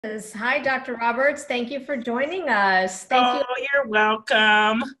Hi, Dr. Roberts. Thank you for joining us. You're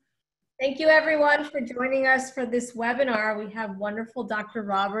welcome. Thank you, everyone, for joining us for this webinar. We have wonderful Dr.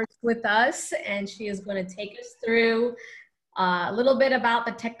 Roberts with us, and she is going to take us through a little bit about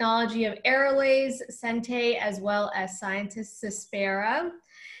the technology of Aerolase, Sente, as well as scientist Cyspera.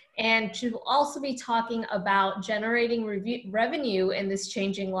 And she will also be talking about generating revenue in this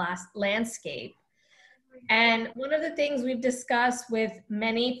changing landscape. And one of the things we've discussed with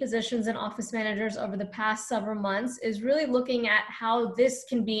many physicians and office managers over the past several months is really looking at how this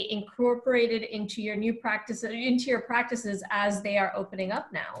can be incorporated into your new practice, into your practices as they are opening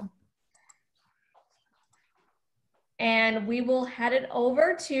up now. And we will head it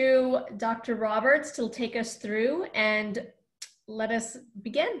over to Dr. Roberts to take us through and let us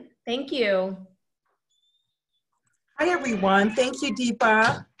begin. Thank you. Hi, everyone. Thank you,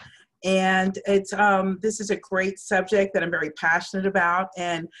 Deepa. And this is a great subject that I'm very passionate about.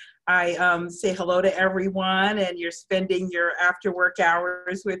 And I say hello to everyone, and you're spending your after work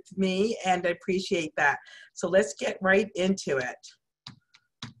hours with me, and I appreciate that. So let's get right into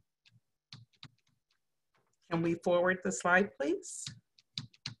it. Can we forward the slide, please?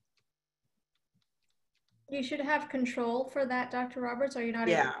 You should have control for that, Dr. Roberts. Are you not?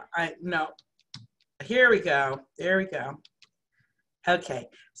 Yeah, no. Here we go. There we go. Okay,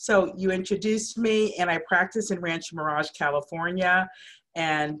 so you introduced me, and I practice in Rancho Mirage, California,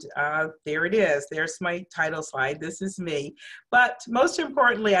 and there it is. There's my title slide. This is me. But most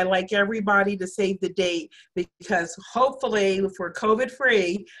importantly, I like everybody to save the date, because hopefully, if we're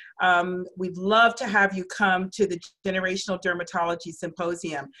COVID-free, we'd love to have you come to the Generational Dermatology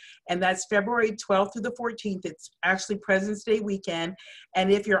Symposium, and that's February 12th through the 14th. It's actually President's Day weekend,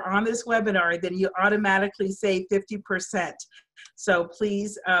 and if you're on this webinar, then you automatically save 50%. So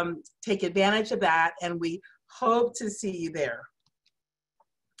please take advantage of that, and we hope to see you there.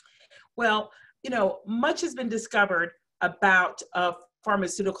 Well, you know, much has been discovered about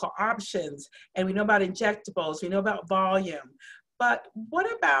pharmaceutical options, and we know about injectables, we know about volume. But what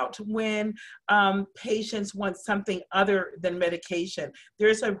about when patients want something other than medication?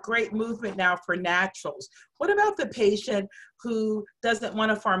 There's a great movement now for naturals. What about the patient who doesn't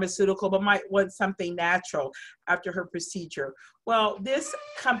want a pharmaceutical but might want something natural after her procedure? Well, these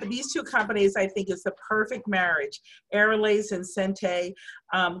two companies, I think, is the perfect marriage. Aerolase and Sente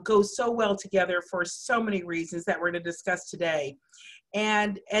go so well together for so many reasons that we're going to discuss today.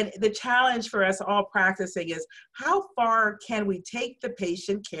 And the challenge for us all practicing is, how far can we take the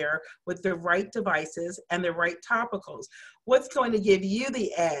patient care with the right devices and the right topicals? What's going to give you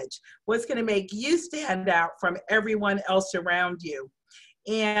the edge? What's going to make you stand out from everyone else around you?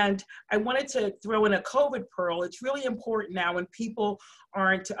 And I wanted to throw in a COVID pearl. It's really important now, when people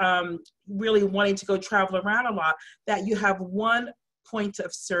aren't really wanting to go travel around a lot, that you have one point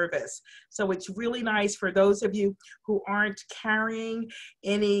of service. So it's really nice for those of you who aren't carrying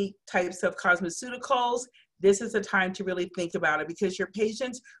any types of cosmeceuticals. This is a time to really think about it, because your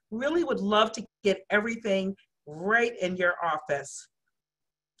patients really would love to get everything right in your office.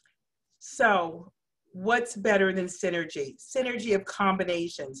 So what's better than synergy? Synergy of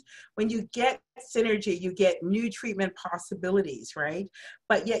combinations. When you get synergy, you get new treatment possibilities, right?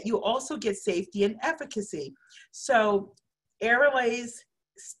 But yet you also get safety and efficacy. So Aerolase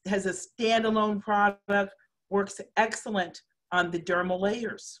has a standalone product, works excellent on the dermal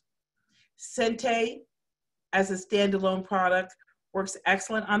layers. Sente, as a standalone product, works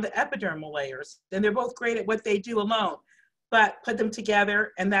excellent on the epidermal layers. And they're both great at what they do alone. But put them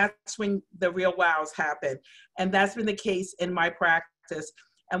together, and that's when the real wows happen. And that's been the case in my practice.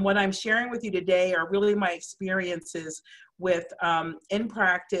 And what I'm sharing with you today are really my experiences with in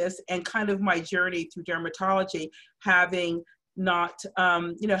practice, and kind of my journey through dermatology, having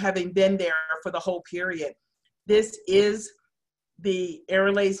having been there for the whole period. This is the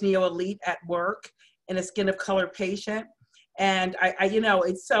Aerolase Neo Elite at work in a skin of color patient. And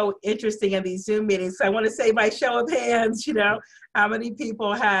it's so interesting in these Zoom meetings. So I want to say, by show of hands, how many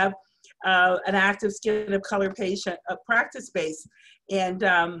people have an active skin of color patient, a practice space. And,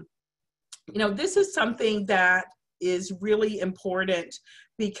 this is something that is really important,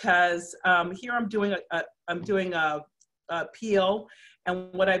 because here I'm doing a peel.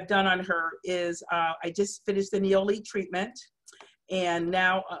 And what I've done on her is I just finished the Neo Elite treatment. And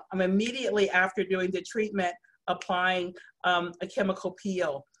now I'm immediately after doing the treatment applying a chemical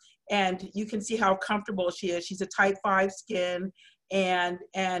peel. And you can see how comfortable she is. She's a type 5 skin, and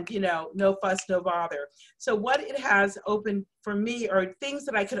no fuss, no bother. So what it has opened for me are things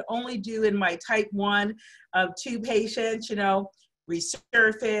that I could only do in my type 1, 2 patients.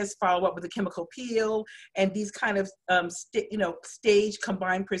 resurface, follow up with a chemical peel, and these kind of stage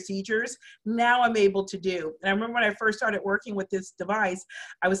combined procedures. Now I'm able to do. And I remember when I first started working with this device,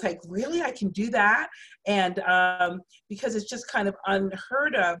 I was like, really, I can do that? And because it's just kind of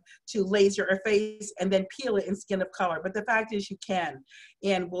unheard of to laser a face and then peel it in skin of color. But the fact is you can,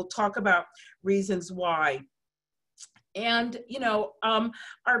 and we'll talk about reasons why. And,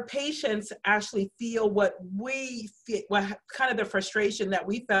 our patients actually feel what we feel, what kind of the frustration that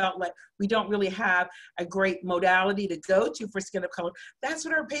we felt like we don't really have a great modality to go to for skin of color. That's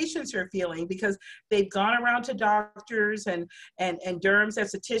what our patients are feeling, because they've gone around to doctors and derms,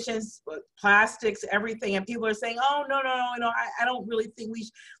 estheticians, plastics, everything. And people are saying, oh, no, I don't really think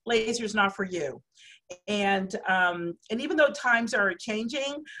laser's not for you. And even though times are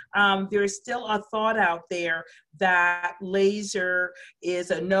changing, there's still a thought out there that laser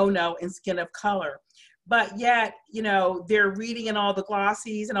is a no-no in skin of color. But yet, they're reading in all the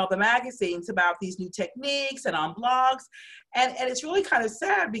glossies and all the magazines about these new techniques and on blogs. And it's really kind of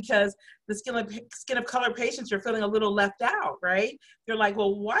sad, because the skin of color patients are feeling a little left out, right? They're like,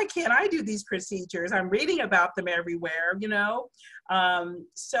 well, why can't I do these procedures? I'm reading about them everywhere,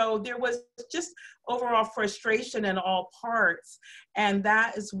 So there was just overall frustration in all parts. And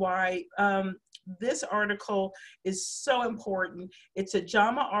that is why this article is so important. It's a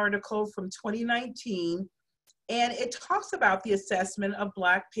JAMA article from 2019, and it talks about the assessment of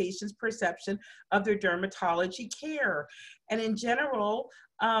Black patients' perception of their dermatology care. And in general,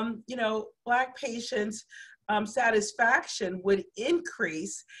 Black patients' satisfaction would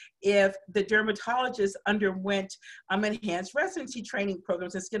increase if the dermatologist underwent enhanced residency training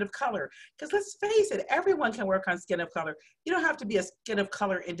programs in skin of color. Because let's face it, everyone can work on skin of color. You don't have to be a skin of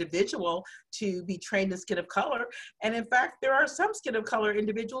color individual to be trained in skin of color. And in fact, there are some skin of color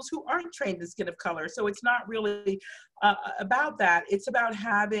individuals who aren't trained in skin of color. So it's not really about that. It's about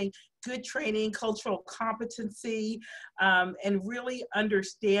having good training, cultural competency, and really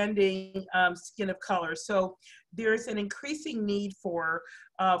understanding skin of color. So there's an increasing need for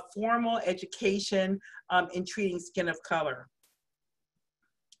formal education in treating skin of color.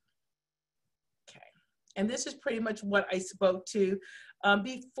 Okay, and this is pretty much what I spoke to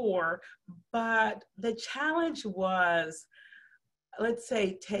before, but the challenge was, let's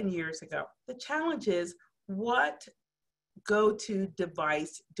say 10 years ago, the challenge is, what go-to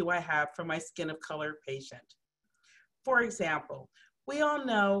device do I have for my skin of color patient? For example, we all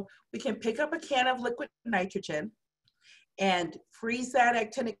know we can pick up a can of liquid nitrogen and freeze that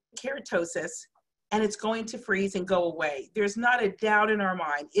actinic keratosis, and it's going to freeze and go away. There's not a doubt in our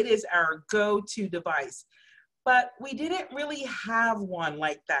mind. It is our go-to device. But we didn't really have one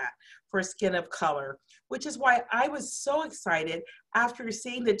like that for skin of color, which is why I was so excited after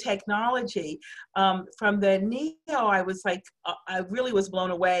seeing the technology from the Neo. I was like, I really was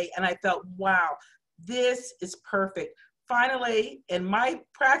blown away, and I felt, wow, this is perfect. Finally, in my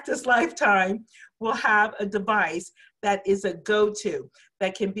practice lifetime, we'll have a device that is a go-to,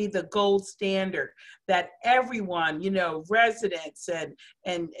 that can be the gold standard, that everyone, residents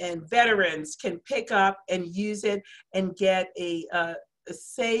and veterans can pick up and use it and get a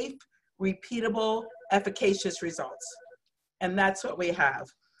safe, repeatable, efficacious results. And that's what we have.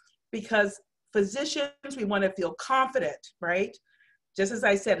 Because physicians, we want to feel confident, right? Just as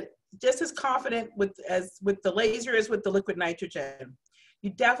I said, just as confident as with the laser as with the liquid nitrogen. You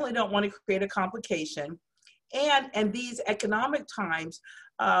definitely don't want to create a complication. And these economic times,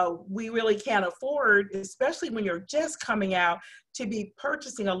 we really can't afford, especially when you're just coming out, to be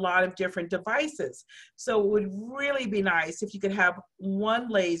purchasing a lot of different devices. So it would really be nice if you could have one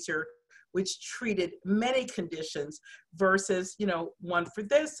laser which treated many conditions versus, one for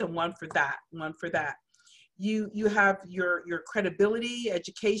this and one for that, one for that. You have your credibility,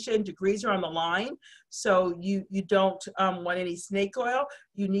 education, degrees are on the line. So you don't want any snake oil.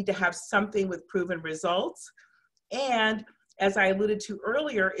 You need to have something with proven results. And as I alluded to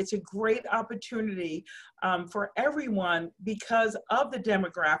earlier, it's a great opportunity for everyone, because of the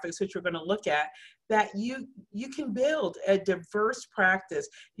demographics, which we're going to look at, that you can build a diverse practice.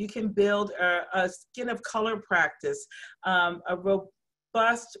 You can build a skin of color practice, a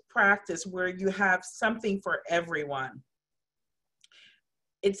robust practice where you have something for everyone.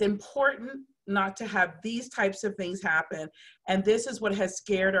 It's important not to have these types of things happen. And this is what has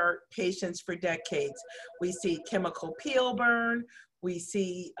scared our patients for decades. We see chemical peel burn, we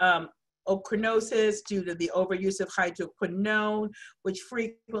see ochronosis due to the overuse of hydroquinone, which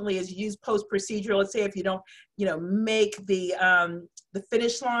frequently is used post-procedural. Let's say if you don't, make the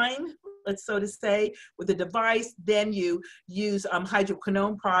finish line, let's so to say, with the device. Then you use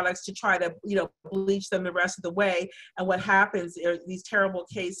hydroquinone products to try to, bleach them the rest of the way. And what happens are these terrible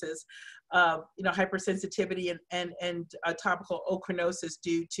cases of, hypersensitivity and topical ochronosis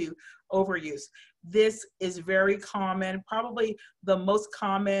due to overuse. This is very common. Probably the most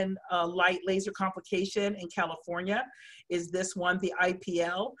common light laser complication in California is this one, the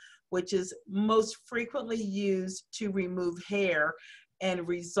IPL, which is most frequently used to remove hair and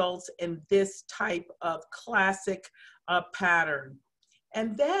results in this type of classic pattern.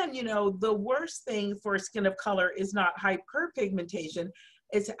 And then, the worst thing for skin of color is not hyperpigmentation.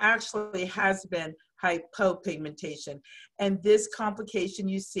 It actually has been hypopigmentation. And this complication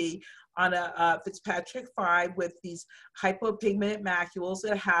you see on a Fitzpatrick 5 with these hypopigmented macules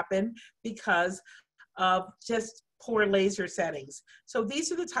that happen because of just poor laser settings. So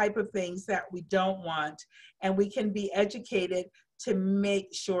these are the type of things that we don't want, and we can be educated to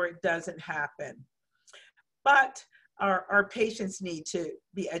make sure it doesn't happen. But our patients need to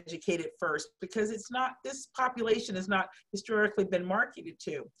be educated first, because this population has not historically been marketed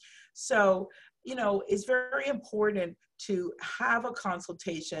to. So, it's very important to have a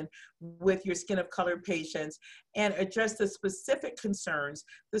consultation with your skin of color patients and address the specific concerns,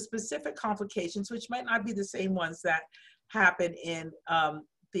 the specific complications, which might not be the same ones that happen in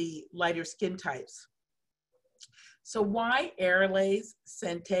the lighter skin types. So why Aerolase,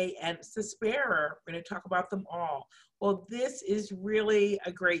 Sente, and Cyspera? We're going to talk about them all. Well, this is really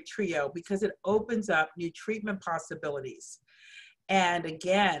a great trio because it opens up new treatment possibilities. And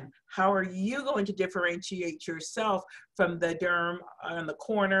again, how are you going to differentiate yourself from the derm on the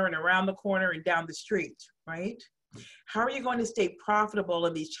corner and around the corner and down the street, right? How are you going to stay profitable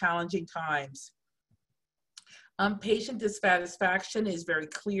in these challenging times? Patient dissatisfaction is very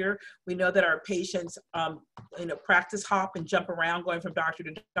clear. We know that our patients, practice hop and jump around going from doctor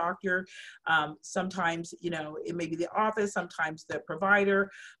to doctor. Sometimes, it may be the office, sometimes the provider,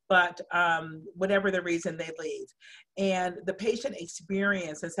 but whatever the reason, they leave. And the patient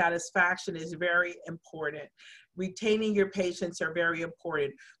experience and satisfaction is very important. Retaining your patients are very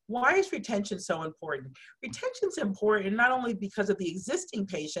important. Why is retention so important? Retention is important not only because of the existing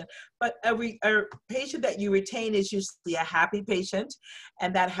patient, but a patient that you retain is usually a happy patient,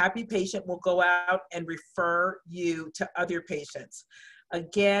 and that happy patient will go out and refer you to other patients.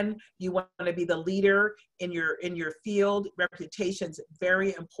 Again, you want to be the leader in your field. Reputation's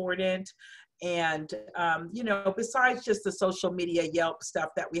very important. And, besides just the social media Yelp stuff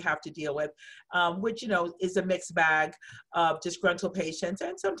that we have to deal with, which, is a mixed bag of disgruntled patients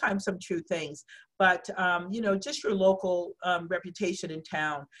and sometimes some true things. But, just your local reputation in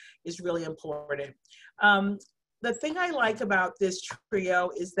town is really important. The thing I like about this trio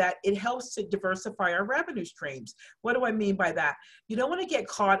is that it helps to diversify our revenue streams. What do I mean by that? You don't want to get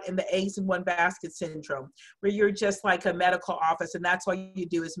caught in the eggs in one basket syndrome, where you're just like a medical office and that's all you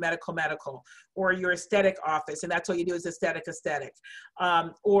do is medical, or your aesthetic office and that's all you do is aesthetic.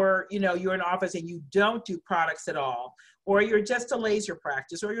 Or, you're an office and you don't do products at all, or you're just a laser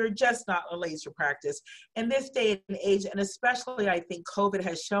practice, or you're just not a laser practice. In this day and age, and especially I think COVID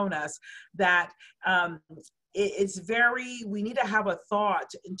has shown us that we need to have a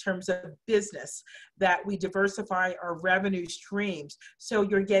thought in terms of business, that we diversify our revenue streams so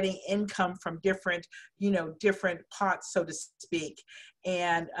you're getting income from different pots, so to speak.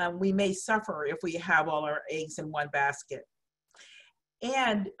 And we may suffer if we have all our eggs in one basket.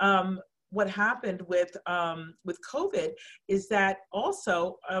 And what happened with COVID is that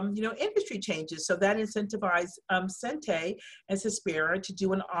also, industry changes. So that incentivized Sente and Cyspera to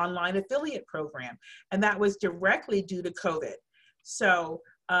do an online affiliate program. And that was directly due to COVID. So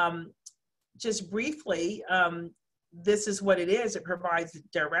just briefly, this is what it is. It provides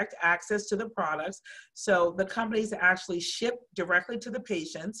direct access to the products. So the companies actually ship directly to the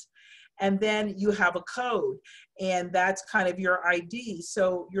patients. And then you have a code, and that's kind of your ID.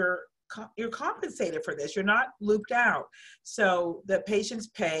 So you're compensated for this. You're not looped out. So the patients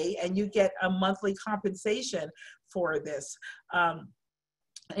pay and you get a monthly compensation for this.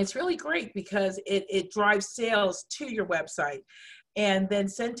 It's really great because it drives sales to your website. And then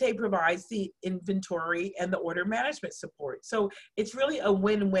Sente provides the inventory and the order management support. So it's really a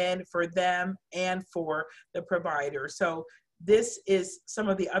win-win for them and for the provider. So this is some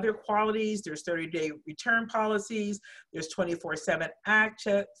of the other qualities. There's 30-day return policies. There's 24/7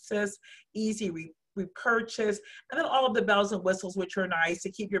 access, easy repurchase, and then all of the bells and whistles, which are nice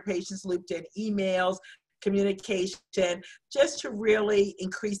to keep your patients looped in, emails, communication, just to really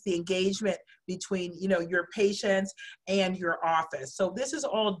increase the engagement between, you know, your patients and your office. So this is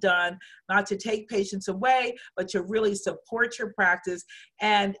all done not to take patients away, but to really support your practice.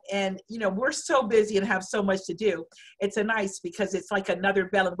 And you know, we're so busy and have so much to do. It's a nice, because it's like another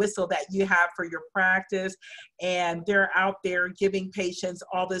bell and whistle that you have for your practice, and they're out there giving patients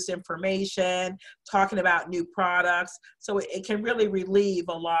all this information, talking about new products. So it can really relieve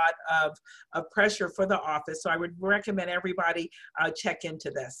a lot of pressure for the office. So I would recommend everybody check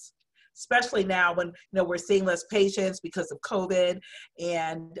into this, especially now when, you know, we're seeing less patients because of COVID,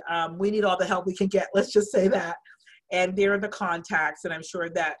 and we need all the help we can get, let's just say that. And there are the contacts, and I'm sure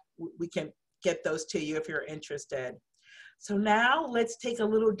that we can get those to you if you're interested. So now let's take a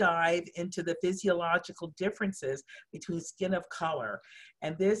little dive into the physiological differences between skin of color.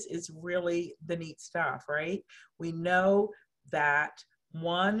 And this is really the neat stuff, right? We know that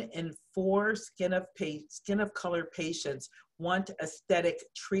 1 in 4 skin of color patients want aesthetic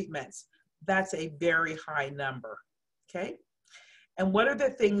treatments. That's a very high number, okay? And what are the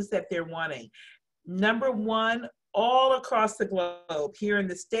things that they're wanting? Number one, all across the globe, here in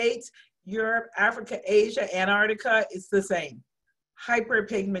the States, Europe, Africa, Asia, Antarctica, it's the same.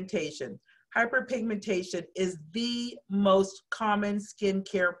 Hyperpigmentation. Hyperpigmentation is the most common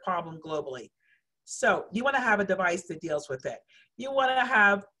skincare problem globally. So you want to have a device that deals with it. You want to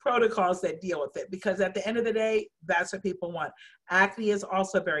have protocols that deal with it, because at the end of the day, that's what people want. Acne is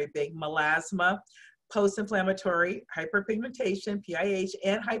also very big. Melasma, post-inflammatory, hyperpigmentation, PIH,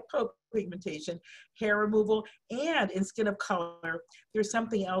 and hypopigmentation, hair removal, and in skin of color, there's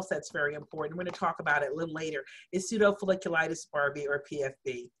something else that's very important. We're going to talk about it a little later, is pseudofolliculitis barbae, or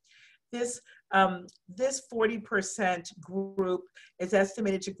PFB. This 40% group is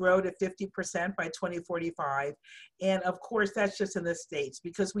estimated to grow to 50% by 2045. And of course, that's just in the States,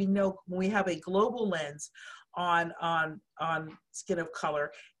 because we know when we have a global lens on skin of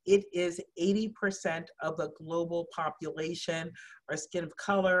color, it is 80% of the global population are skin of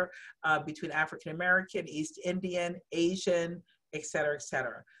color, between African American, East Indian, Asian, et cetera, et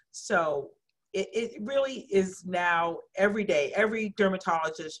cetera. So it really is now every day. Every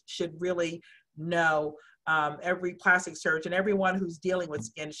dermatologist should really know, every plastic surgeon, everyone who's dealing with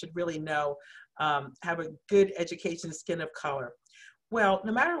skin should really know, have a good education in skin of color. Well,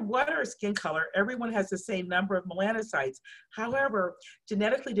 no matter what our skin color, everyone has the same number of melanocytes. However,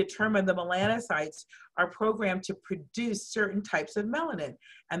 genetically determined, the melanocytes are programmed to produce certain types of melanin,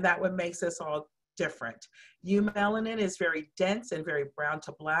 and that what makes us all different. Eumelanin is very dense and very brown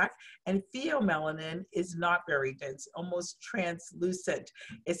to black, and pheomelanin is not very dense, almost translucent.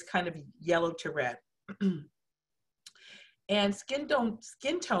 It's kind of yellow to red. And skin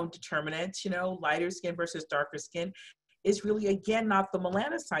tone determinants, you know, lighter skin versus darker skin, is really, again, not the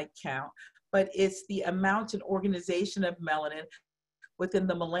melanocyte count, but it's the amount and organization of melanin within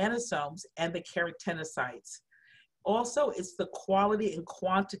the melanosomes and the keratinocytes. Also, it's the quality and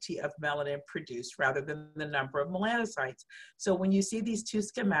quantity of melanin produced rather than the number of melanocytes. So when you see these two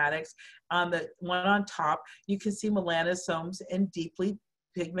schematics, on the one on top, you can see melanosomes and deeply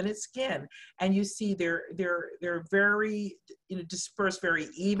pigmented skin, and you see they're very, you know, dispersed very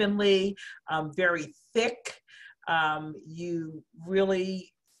evenly, very thick. You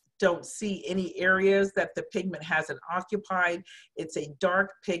really don't see any areas that the pigment hasn't occupied. It's a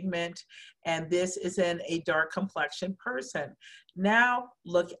dark pigment, and this is in a dark complexion person. Now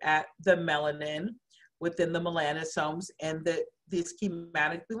look at the melanin within the melanosomes and the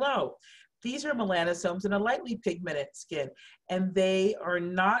schematic below. These are melanosomes in a lightly pigmented skin, and they are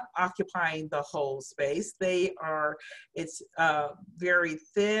not occupying the whole space. It's very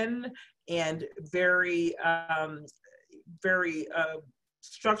thin and very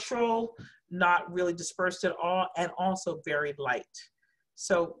structural, not really dispersed at all, and also very light.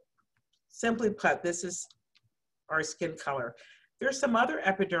 So simply put, this is our skin color. There's some other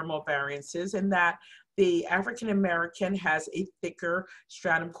epidermal variances in that the African American has a thicker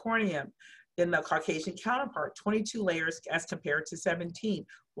stratum corneum than the Caucasian counterpart, 22 layers as compared to 17.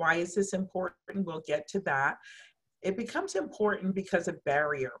 Why is this important? We'll get to that. It becomes important because of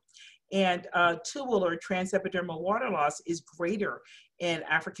barrier. And tubal or transepidermal water loss is greater in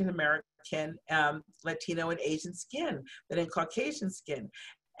African American, Latino, and Asian skin than in Caucasian skin.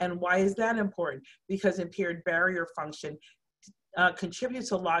 And why is that important? Because impaired barrier function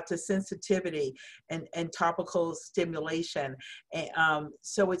contributes a lot to sensitivity and topical stimulation.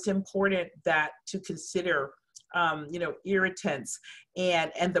 So it's important that to consider you know, irritants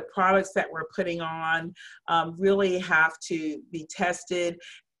and the products that we're putting on really have to be tested.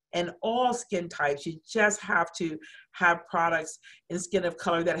 And all skin types, you just have to have products in skin of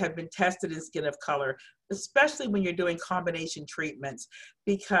color that have been tested in skin of color, especially when you're doing combination treatments,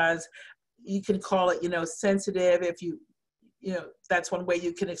 because you can call it, sensitive if that's one way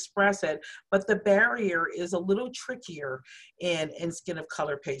you can express it. But the barrier is a little trickier in skin of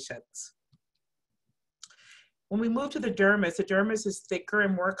color patients. When we move to the dermis is thicker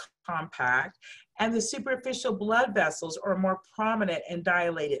and more compact, and the superficial blood vessels are more prominent and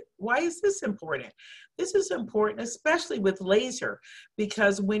dilated. Why is this important? This is important, especially with laser,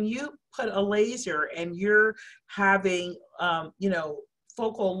 because when you put a laser and you're having,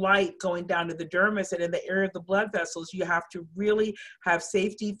 focal light going down to the dermis and in the area of the blood vessels, you have to really have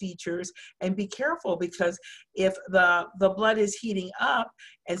safety features and be careful, because if the blood is heating up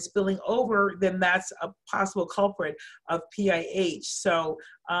and spilling over, then that's a possible culprit of PIH. So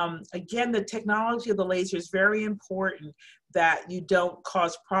again, the technology of the laser is very important, that you don't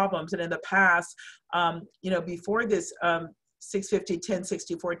cause problems. And in the past, before this 650,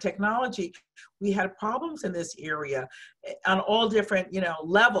 1064 technology, we had problems in this area on all different,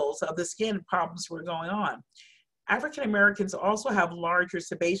 levels of the skin. Problems were going on. African Americans also have larger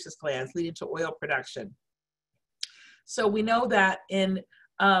sebaceous glands, leading to oil production. So we know that in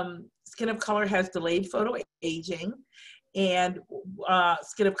skin of color has delayed photoaging, and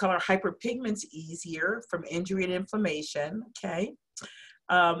skin of color hyperpigments easier from injury and inflammation, okay?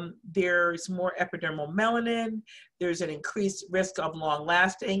 There's more epidermal melanin, there's an increased risk of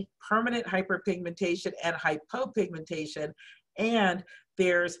long-lasting permanent hyperpigmentation and hypopigmentation, and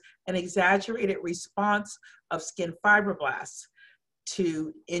there's an exaggerated response of skin fibroblasts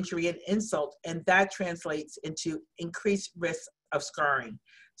to injury and insult, and that translates into increased risk of scarring.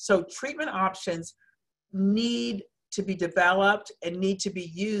 So treatment options need to be developed and need to be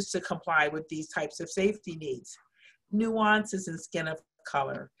used to comply with these types of safety needs. Nuances in skin of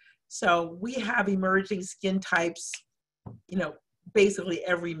color. So we have emerging skin types, basically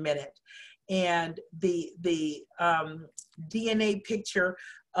every minute. And the DNA picture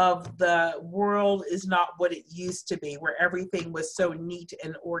of the world is not what it used to be, where everything was so neat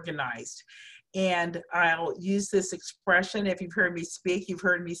and organized. And I'll use this expression. If you've heard me speak, you've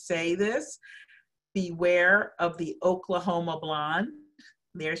heard me say this: beware of the Oklahoma blonde.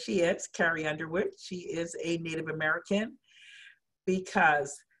 There she is, Carrie Underwood. She is a Native American,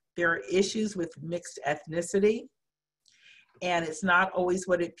 because there are issues with mixed ethnicity, and it's not always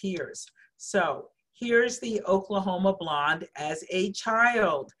what it appears. So here's the Oklahoma blonde as a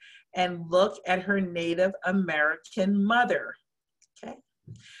child, and look at her Native American mother, okay?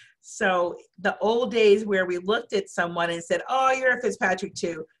 So the old days where we looked at someone and said, oh, you're a Fitzpatrick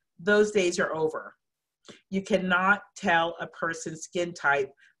too, those days are over. You cannot tell a person's skin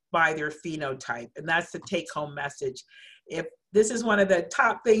type by their phenotype, and that's the take-home message. If this is one of the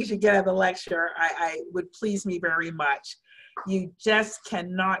top things you get out of the lecture, I would please me very much. You just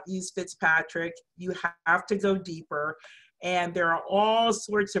cannot use Fitzpatrick. You have to go deeper. And there are all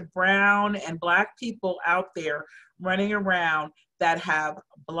sorts of brown and black people out there running around that have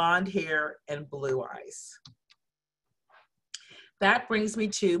blonde hair and blue eyes. That brings me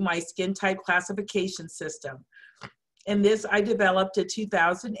to my skin type classification system. And this I developed in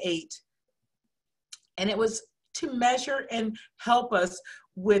 2008. And it was to measure and help us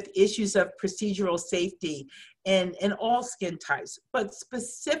with issues of procedural safety in all skin types, but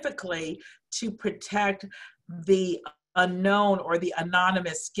specifically to protect the unknown or the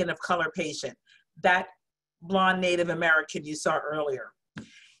anonymous skin of color patient, that blonde Native American you saw earlier.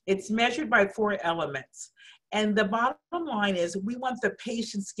 It's measured by 4 elements. And the bottom line is we want the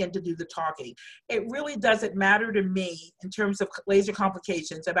patient's skin to do the talking. It really doesn't matter to me in terms of laser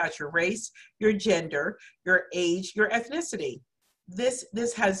complications about your race, your gender, your age, your ethnicity. This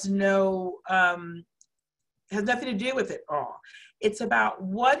has nothing to do with it all. It's about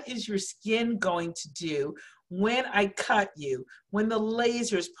what is your skin going to do when I cut you, when the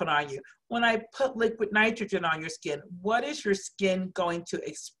laser is put on you, when I put liquid nitrogen on your skin. What is your skin going to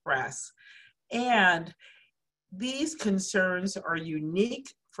express? And these concerns are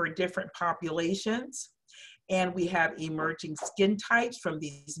unique for different populations, and we have emerging skin types from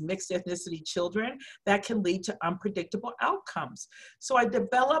these mixed ethnicity children that can lead to unpredictable outcomes. So I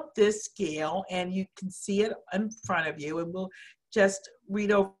developed this scale, and you can see it in front of you, and we'll just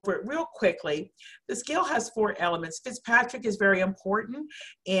read over it real quickly. The scale has 4 elements. Fitzpatrick is very important,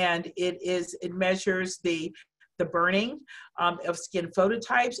 and it measures the burning of skin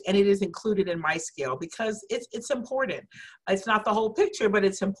phototypes, and it is included in my scale because it's important. It's not the whole picture, but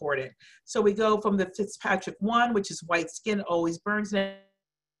it's important. So we go from the Fitzpatrick 1, which is white skin, always burns.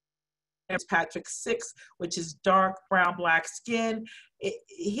 Fitzpatrick 6, which is dark brown black skin.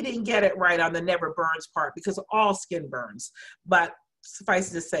 He didn't get it right on the never burns part because all skin burns, but suffice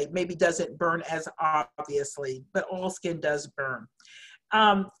to say, maybe doesn't burn as obviously, but all skin does burn.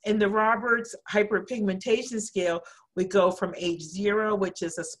 In the Roberts hyperpigmentation scale, we go from H0, which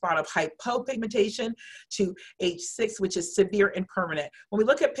is a spot of hypopigmentation, to H6, which is severe and permanent. When we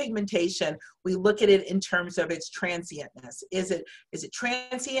look at pigmentation, we look at it in terms of its transientness. Is it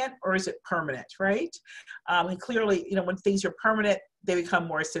transient or is it permanent, right? And clearly, you know, when things are permanent, they become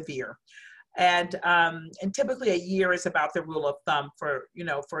more severe. And typically a year is about the rule of thumb for, you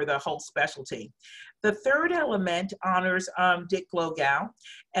know, for the whole specialty. The third element honors Dick Glogow,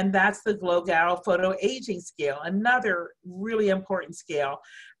 and that's the Glogow photoaging scale, another really important scale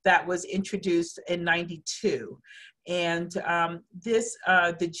that was introduced in '92. And the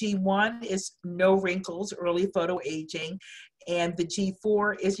G1 is no wrinkles, early photoaging. And the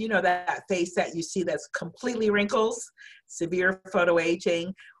G4 is, you know, that face that you see that's completely wrinkles, severe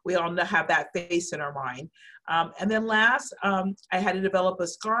photoaging. We all have that face in our mind. And then last, I had to develop a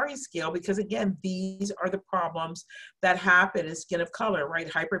scarring scale because, again, these are the problems that happen in skin of color, right?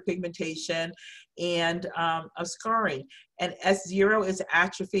 Hyperpigmentation and of scarring. And S0 is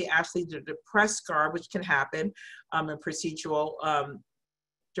atrophy, actually the depressed scar, which can happen in procedural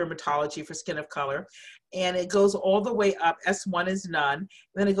dermatology for skin of color. And it goes all the way up. S1 is none. And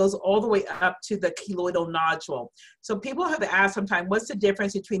then it goes all the way up to the keloidal nodule. So people have asked sometimes, what's the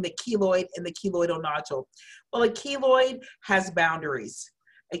difference between the keloid and the keloidal nodule? Well, a keloid has boundaries.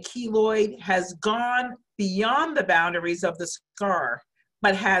 A keloid has gone beyond the boundaries of the scar,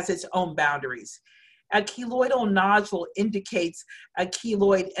 but has its own boundaries. A keloidal nodule indicates a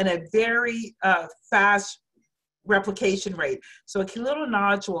keloid in a very fast replication rate. So a keloidal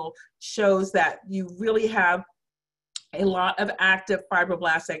nodule shows that you really have a lot of active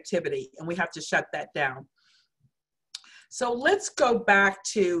fibroblast activity, and we have to shut that down. So let's go back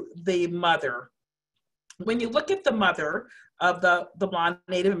to the mother. When you look at the mother of the blonde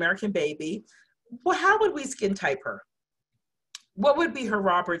Native American baby, well, how would we skin type her? What would be her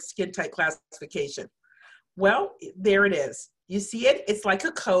Roberts skin type classification? Well, there it is. You see it? It's like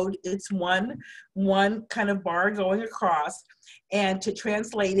a code. It's one kind of bar going across. And to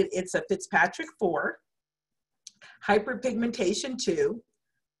translate it, it's a Fitzpatrick 4, hyperpigmentation 2,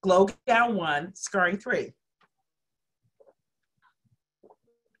 Glogow 1, scarring 3.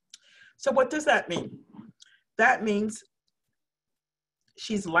 So what does that mean? That means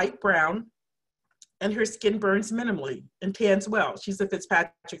she's light brown and her skin burns minimally and tans well. She's a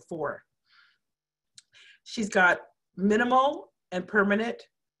Fitzpatrick 4. She's got minimal and permanent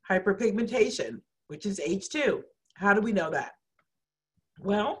hyperpigmentation, which is H2. How do we know that?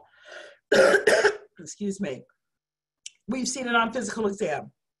 Well, excuse me. We've seen it on physical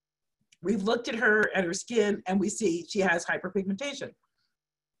exam. We've looked at her skin and we see she has hyperpigmentation.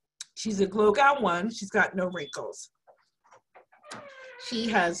 She's a Glogow 1. She's got no wrinkles. She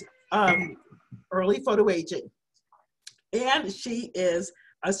has early photoaging. And she is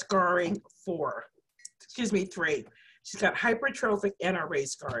a scarring 3. She's got hypertrophic and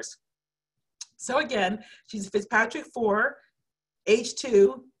erased scars. So again, she's Fitzpatrick 4,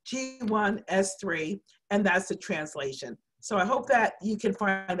 H2, G1, S3, and that's the translation. So I hope that you can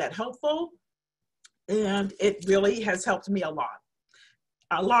find that helpful, and it really has helped me a lot.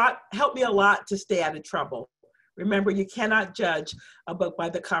 Helped me a lot to stay out of trouble. Remember, you cannot judge a book by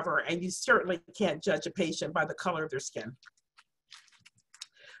the cover, and you certainly can't judge a patient by the color of their skin.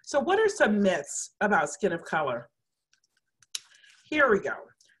 So what are some myths about skin of color? Here we go.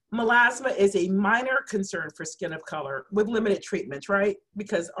 Melasma is a minor concern for skin of color with limited treatments, right?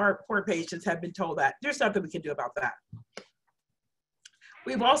 Because our poor patients have been told that there's nothing we can do about that.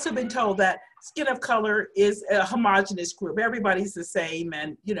 We've also been told that skin of color is a homogeneous group. Everybody's the same,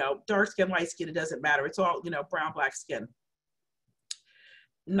 and, you know, dark skin, light skin, it doesn't matter. It's all, you know, brown, black skin.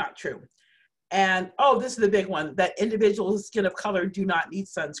 Not true. And, oh, this is the big one, that individuals with skin of color do not need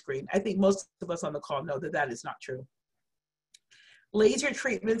sunscreen. I think most of us on the call know that that is not true. Laser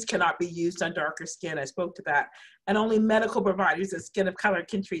treatments cannot be used on darker skin. I spoke to that. And only medical providers of skin of color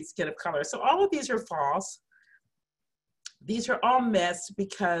can treat skin of color. So all of these are false. These are all myths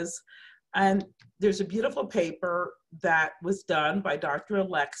because, and there's a beautiful paper that was done by Dr.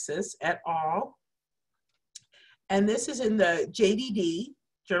 Alexis et al. And this is in the JDD,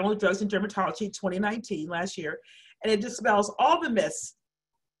 Journal of Drugs and Dermatology, 2019, last year. And it dispels all the myths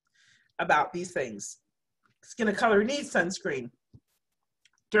about these things. Skin of color needs sunscreen.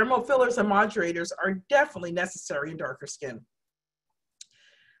 Dermal fillers and modulators are definitely necessary in darker skin.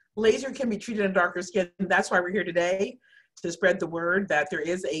 Laser can be treated in darker skin. That's why we're here today, to spread the word that there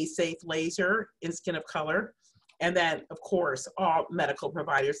is a safe laser in skin of color. And then, of course, all medical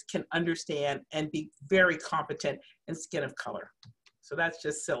providers can understand and be very competent in skin of color. So that's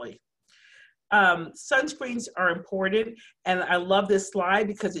just silly. Sunscreens are important. And I love this slide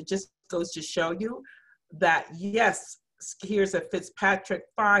because it just goes to show you that, yes, here's a Fitzpatrick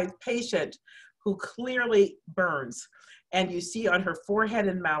 5 patient who clearly burns. And you see on her forehead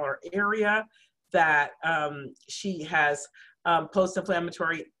and malar area that she has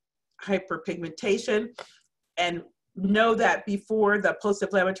post-inflammatory hyperpigmentation. And know that before the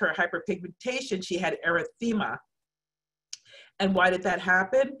post-inflammatory hyperpigmentation, she had erythema. And why did that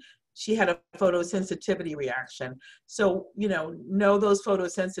happen? She had a photosensitivity reaction. So, know those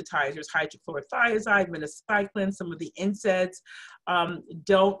photosensitizers, hydrochlorothiazide, minocycline, some of the NSAIDs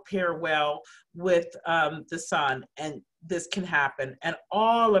don't pair well with the sun, and this can happen. And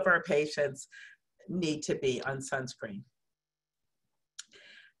all of our patients need to be on sunscreen.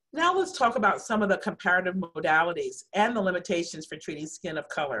 Now let's talk about some of the comparative modalities and the limitations for treating skin of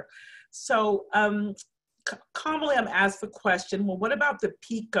color. So commonly I'm asked the question, well, what about the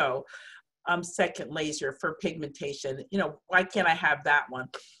Pico second laser for pigmentation? Why can't I have that one?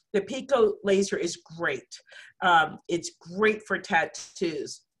 The Pico laser is great. It's great for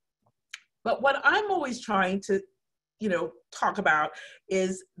tattoos. But what I'm always trying to, talk about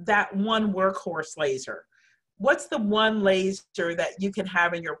is that one workhorse laser. What's the one laser that you can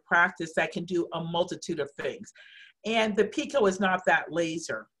have in your practice that can do a multitude of things? And the Pico is not that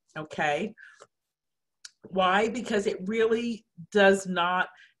laser, okay? Why? Because it really does not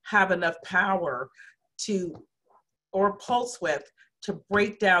have enough power or pulse width to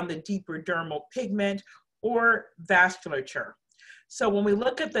break down the deeper dermal pigment or vasculature. So when we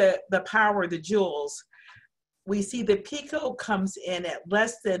look at the power of the joules, we see the Pico comes in at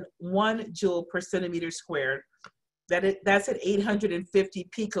less than 1 joule per centimeter squared. That's at 850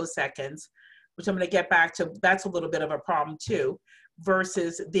 picoseconds, which I'm going to get back to. That's a little bit of a problem too,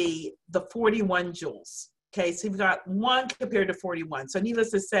 versus the 41 joules. Okay, so you've got 1 compared to 41. So needless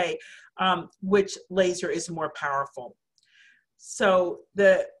to say, which laser is more powerful. So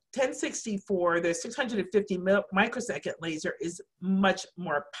the 1064, the 650 microsecond laser is much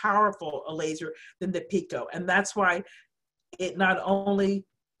more powerful a laser than the Pico. And that's why it not only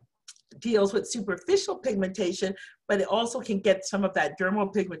deals with superficial pigmentation, but it also can get some of that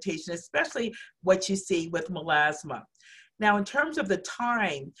dermal pigmentation, especially what you see with melasma. Now, in terms of the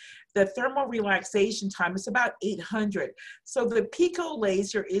time, the thermal relaxation time is about 800. So the Pico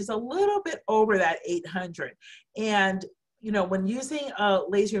laser is a little bit over that 800. And when using a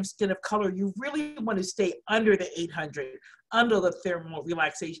laser in skin of color, you really want to stay under the 800, under the thermal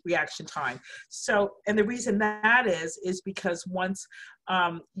relaxation reaction time. So, and the reason that is because once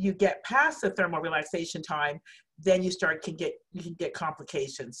you get past the thermal relaxation time, then you can get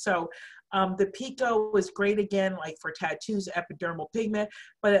complications. So the Pico is great again, like for tattoos, epidermal pigment,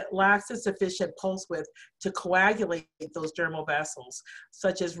 but it lacks a sufficient pulse width to coagulate those dermal vessels,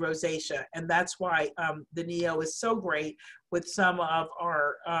 such as rosacea. And that's why the Neo is so great with some of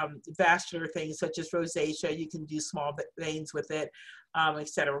our vascular things, such as rosacea. You can do small veins with it, et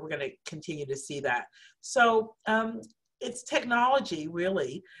cetera. We're going to continue to see that. So it's technology,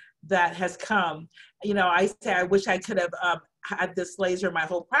 really, that has come. I say I wish I could have had this laser in my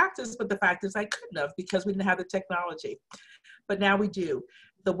whole practice, but the fact is I couldn't have because we didn't have the technology. But now we do.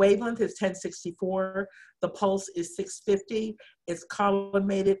 The wavelength is 1064, the pulse is 650, it's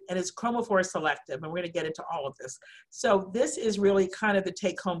collimated, and it's chromophore selective, and we're going to get into all of this. So this is really kind of the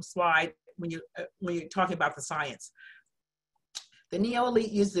take-home slide when you're talking about the science. The Neo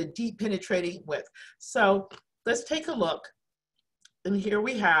Elite uses a deep penetrating width. So let's take a look. And here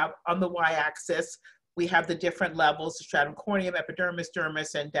we have on the y-axis, we have the different levels, the stratum corneum, epidermis,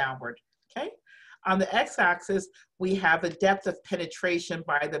 dermis, and downward, okay? On the x-axis, we have the depth of penetration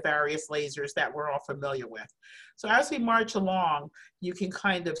by the various lasers that we're all familiar with. So as we march along, you can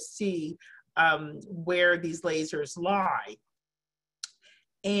kind of see where these lasers lie.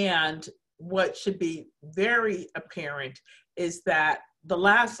 And what should be very apparent is that the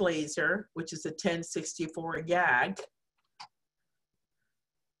last laser, which is a 1064 YAG,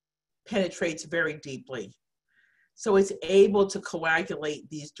 penetrates very deeply. So it's able to coagulate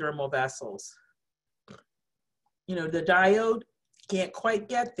these dermal vessels. The diode can't quite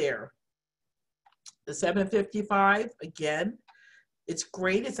get there. The 755, again, it's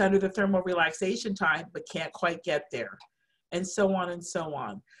great. It's under the thermal relaxation time, but can't quite get there. And so on and so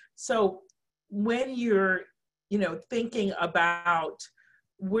on. So when you're, thinking about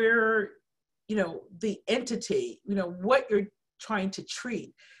where, the entity, what you're trying to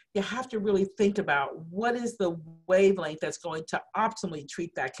treat, you have to really think about what is the wavelength that's going to optimally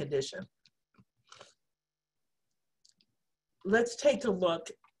treat that condition. Let's take a look.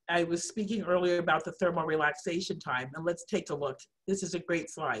 I was speaking earlier about the thermal relaxation time, and let's take a look. This is a great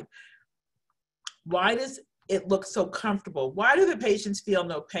slide. Why does it look so comfortable? Why do the patients feel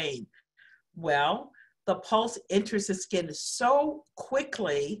no pain? Well, the pulse enters the skin so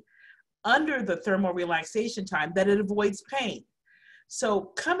quickly under the thermal relaxation time that it avoids pain.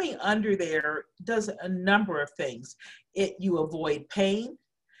 So coming under there does a number of things. You avoid pain,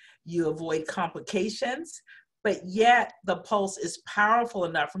 you avoid complications, but yet the pulse is powerful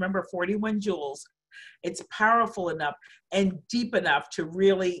enough. Remember, 41 joules. It's powerful enough and deep enough to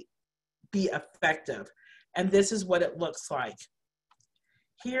really be effective. And this is what it looks like.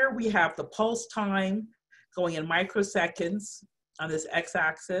 Here we have the pulse time going in microseconds on this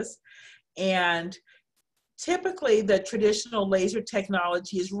x-axis. And typically the traditional laser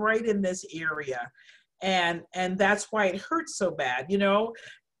technology is right in this area. And that's why it hurts so bad. You know,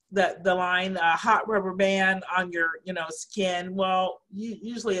 the line hot rubber band on your, skin. Well,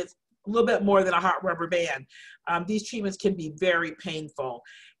 usually it's a little bit more than a hot rubber band. These treatments can be very painful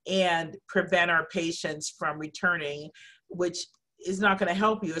and prevent our patients from returning, which is not going to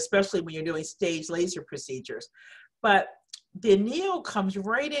help you, especially when you're doing staged laser procedures. But the Neo comes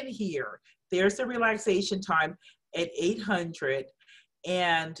right in here. There's the relaxation time at 800,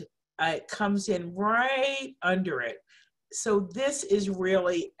 and it comes in right under it. So this is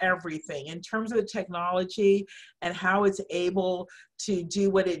really everything in terms of the technology and how it's able to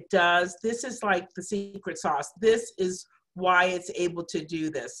do what it does. This is like the secret sauce. This is why it's able to do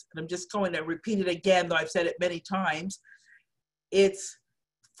this. And I'm just going to repeat it again, though I've said it many times. It's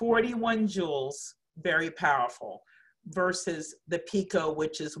 41 joules, very powerful, versus the Pico,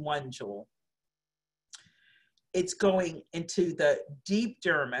 which is 1 joule. It's going into the deep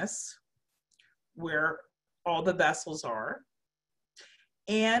dermis, where all the vessels are,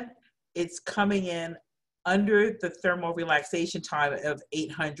 and it's coming in under the thermal relaxation time of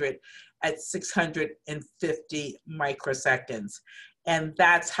 800 at 650 microseconds. And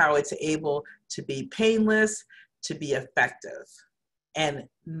that's how it's able to be painless, to be effective, and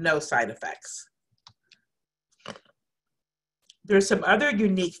no side effects. There's some other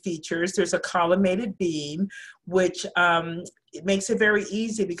unique features. There's a collimated beam, which it makes it very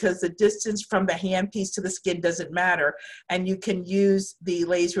easy because the distance from the handpiece to the skin doesn't matter, and you can use the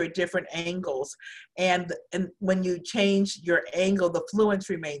laser at different angles. And when you change your angle, the fluence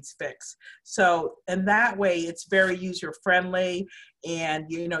remains fixed. So in that way, it's very user-friendly, and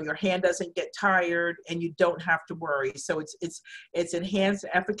your hand doesn't get tired, and you don't have to worry. So it's enhanced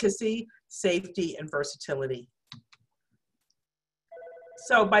efficacy, safety, and versatility.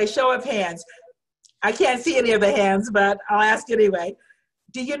 So by show of hands, I can't see any of the hands, but I'll ask anyway.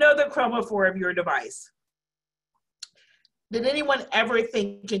 Do you know the chromophore of your device? Did anyone ever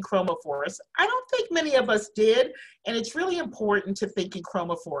think in chromophores? I don't think many of us did, and it's really important to think in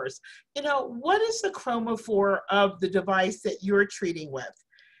chromophores. What is the chromophore of the device that you're treating with?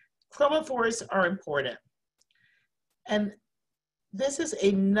 Chromophores are important. And this is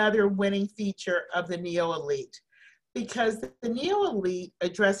another winning feature of the Neo Elite, because the Neo Elite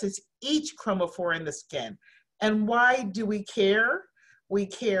addresses each chromophore in the skin. And why do we care? We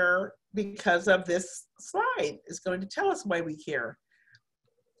care because of this slide. It's going to tell us why we care.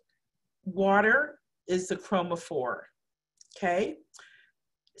 Water is the chromophore, okay?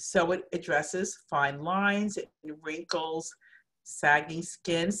 So it addresses fine lines, wrinkles, sagging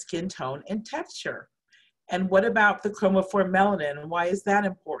skin, skin tone, and texture. And what about the chromophore melanin? And why is that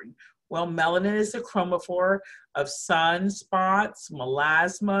important? Well, melanin is the chromophore of sunspots,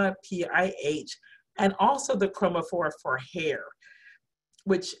 melasma, PIH, and also the chromophore for hair,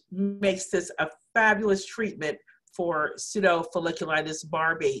 which makes this a fabulous treatment for pseudofolliculitis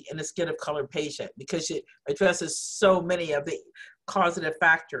barbae in a skin of color patient, because it addresses so many of the causative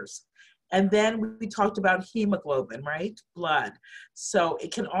factors. And then we talked about hemoglobin, right? Blood. So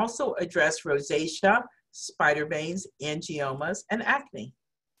it can also address rosacea, spider veins, angiomas, and acne.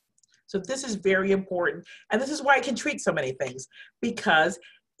 So this is very important. And this is why it can treat so many things, because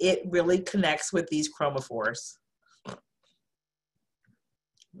it really connects with these chromophores.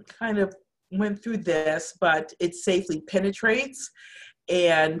 We kind of went through this, but it safely penetrates,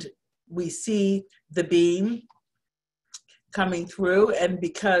 and we see the beam coming through, and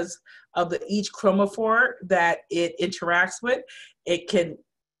because of each chromophore that it interacts with, it can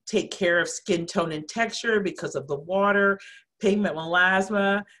take care of skin tone and texture because of the water, pigment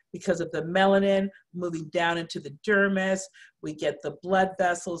melasma, because of the melanin moving down into the dermis. We get the blood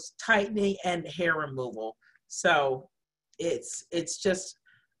vessels tightening and hair removal. So it's just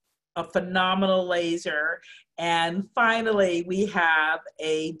a phenomenal laser. And finally, we have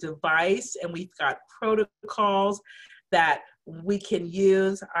a device, and we've got protocols that we can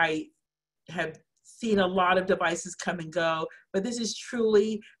use. I have seen a lot of devices come and go, but this is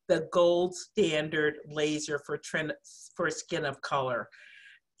truly the gold standard laser for skin of color.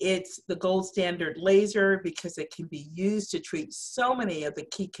 It's the gold standard laser because it can be used to treat so many of the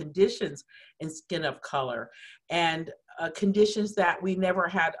key conditions in skin of color, and conditions that we never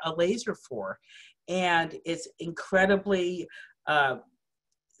had a laser for. And it's incredibly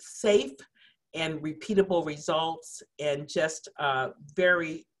safe and repeatable results, and just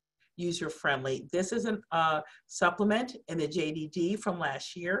very user-friendly. This is a supplement in the JDD from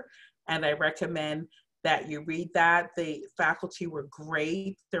last year, and I recommend that you read that. The faculty were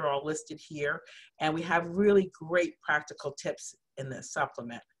great. They're all listed here. And we have really great practical tips in this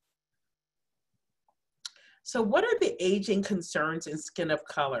supplement. So what are the aging concerns in skin of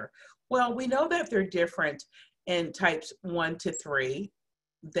color? Well, we know that they're different in types 1 to 3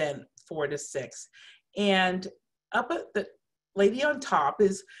 than 4 to 6. And up at the lady on top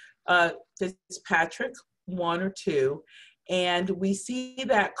is Fitzpatrick 1 or 2. And we see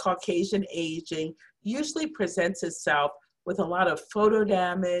that Caucasian aging usually presents itself with a lot of photo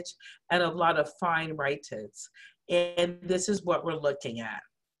damage and a lot of fine rhytids. And this is what we're looking at.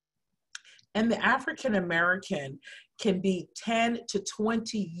 And the African American can be 10 to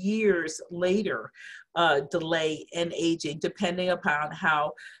 20 years later delay in aging, depending upon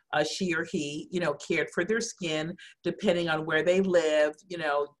how she or he, cared for their skin, depending on where they live.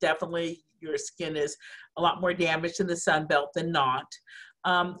 Definitely your skin is a lot more damaged in the sun belt than not.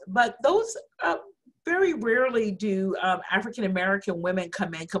 But those very rarely do African American women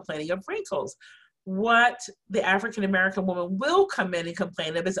come in complaining of wrinkles. What the African American woman will come in and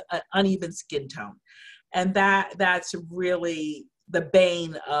complain of is an uneven skin tone. And that's really the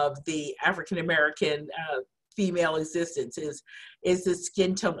bane of the African American female existence is the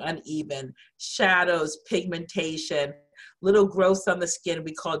skin tone uneven, shadows, pigmentation, little growths on the skin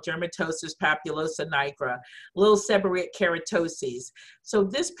we call dermatosis papulosa nigra, little seborrheic keratoses. So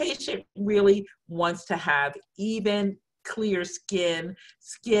this patient really wants to have even, clear skin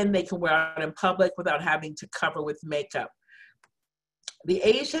they can wear out in public without having to cover with makeup. The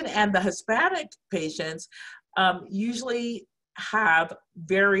Asian and the Hispanic patients usually have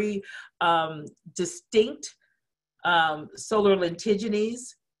very distinct solar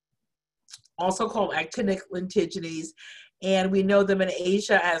lentigines, also called actinic lentigines. And we know them in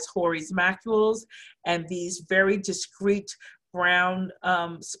Asia as Hori's macules, and these very discrete brown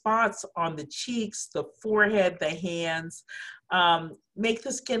spots on the cheeks, the forehead, the hands, make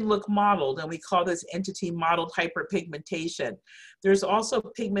the skin look mottled, and we call this entity mottled hyperpigmentation. There's also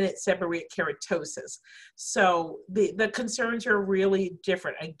pigmented seborrheic keratosis. So the concerns are really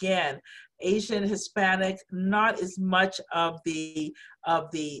different. Again, Asian, Hispanic, not as much of the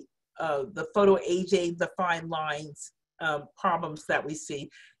photo aging, the fine lines problems that we see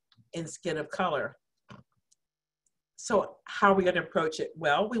in skin of color. So how are we going to approach it?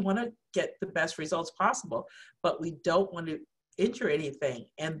 Well, we want to get the best results possible, but we don't want to injure anything.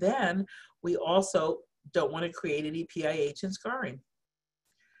 And then we also don't want to create any PIH and scarring.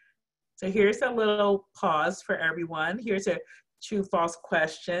 So here's a little pause for everyone. Here's a true-false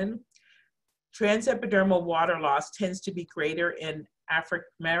question. Transepidermal water loss tends to be greater in African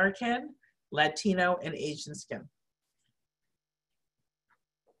American, Latino, and Asian skin.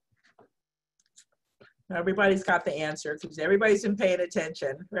 Everybody's got the answer because everybody's been paying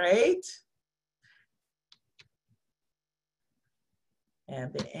attention, right?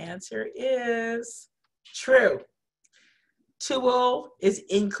 And the answer is true. TUL is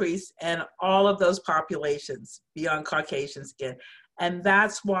increased in all of those populations beyond Caucasian skin. And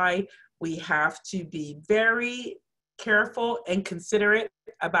that's why we have to be very careful and considerate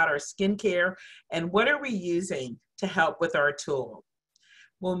about our skincare and what are we using to help with our TUL.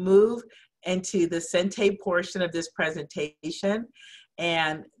 We'll move into the Sente portion of this presentation.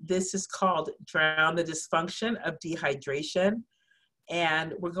 And this is called Drown the Dysfunction of Dehydration.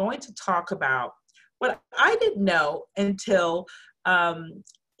 And we're going to talk about what I didn't know until,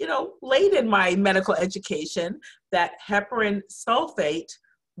 late in my medical education, that heparin sulfate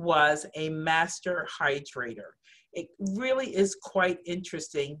was a master hydrator. It really is quite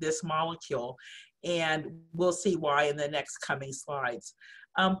interesting, this molecule, and we'll see why in the next coming slides.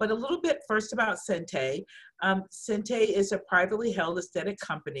 But a little bit first about Sente. Sente is a privately held aesthetic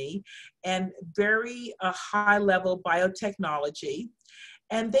company and very high-level biotechnology.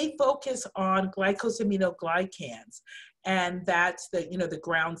 And they focus on glycosaminoglycans. And that's the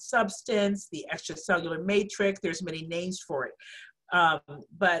ground substance, the extracellular matrix. There's many names for it.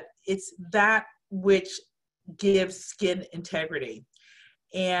 But it's that which gives skin integrity.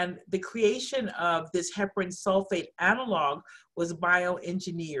 And the creation of this heparin sulfate analog was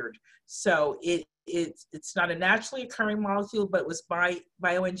bioengineered. So it it's not a naturally occurring molecule, but was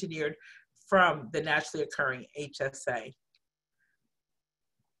bioengineered from the naturally occurring HSA.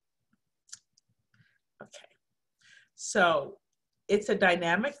 Okay, so it's a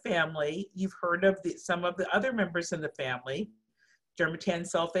dynamic family. You've heard of some of the other members in the family: dermatan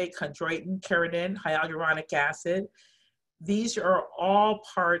sulfate, chondroitin, keratin, hyaluronic acid. These are all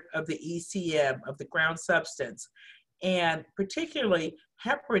part of the ECM, of the ground substance. And particularly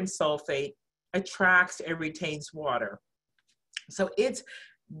heparin sulfate attracts and retains water. So it's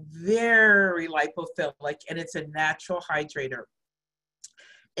very lipophilic, and it's a natural hydrator.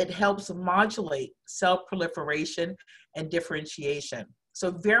 It helps modulate cell proliferation and differentiation.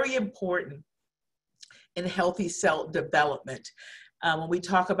 So very important in healthy cell development. When we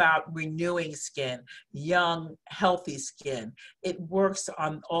talk about renewing skin, young, healthy skin, it works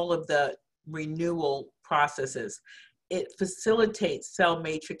on all of the renewal processes. It facilitates cell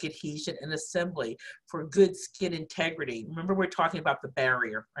matrix adhesion and assembly for good skin integrity. Remember, we're talking about the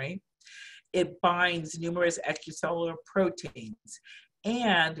barrier, right? It binds numerous extracellular proteins.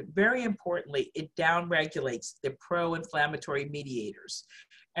 And very importantly, it downregulates the pro-inflammatory mediators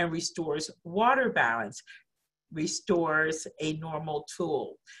and restores water balance, restores a normal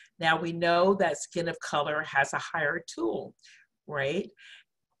tool. Now we know that skin of color has a higher tool, right?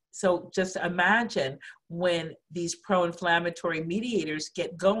 So just imagine when these pro-inflammatory mediators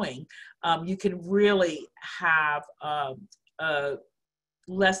get going, you can really have a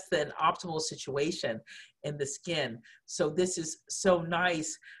less than optimal situation in the skin. So this is so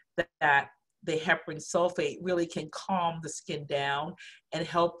nice that the heparin sulfate really can calm the skin down and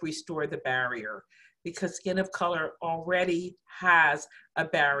help restore the barrier, because skin of color already has a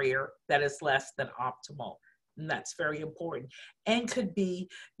barrier that is less than optimal. And that's very important, and could be,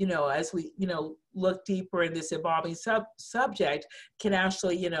 as we, look deeper in this evolving subject, can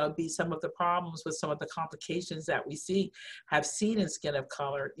actually, be some of the problems with some of the complications that we have seen in skin of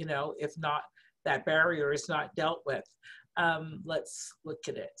color, if not, that barrier is not dealt with. Let's look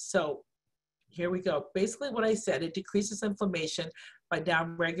at it. So here we go. Basically what I said, it decreases inflammation by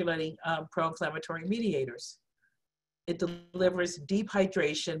downregulating pro-inflammatory mediators. It delivers deep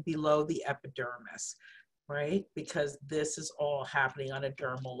hydration below the epidermis, right? Because this is all happening on a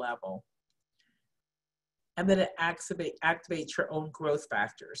dermal level. And then it activates your own growth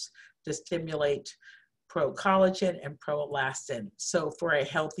factors to stimulate pro-collagen and pro-elastin. So for a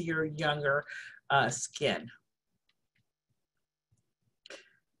healthier, younger skin.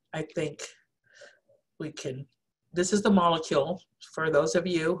 I think we can, this is the molecule for those of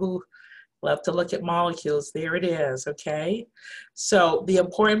you who love to look at molecules. There it is, okay? So the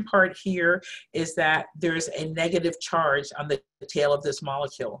important part here is that there's a negative charge on the tail of this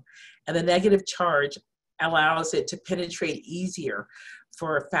molecule. And the negative charge allows it to penetrate easier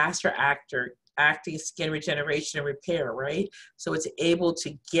for a faster acting skin regeneration and repair, right? So it's able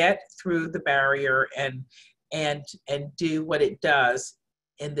to get through the barrier and do what it does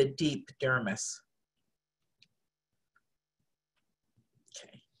in the deep dermis.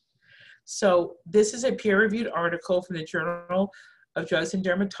 So this is a peer-reviewed article from the Journal of Drugs and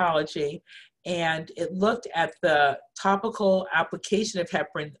Dermatology, and it looked at the topical application of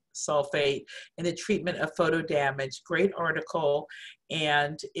heparin sulfate in the treatment of photo damage. Great article,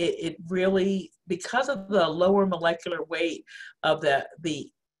 and it really, because of the lower molecular weight of the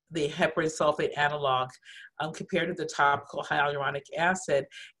heparin sulfate analog compared to the topical hyaluronic acid,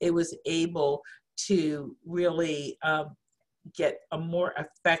 it was able to really get a more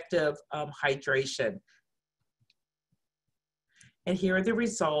effective hydration. And here are the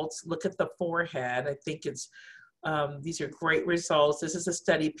results. Look at the forehead. I think it's, these are great results. This is a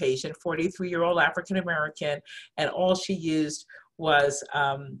study patient, 43-year-old African-American, and all she used was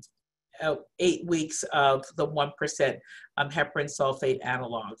 8 weeks of the 1% heparin sulfate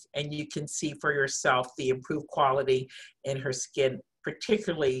analog. And you can see for yourself the improved quality in her skin,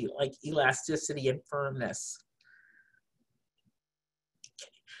 particularly like elasticity and firmness.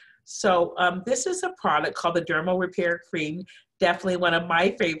 So this is a product called the Dermal Repair Cream, definitely one of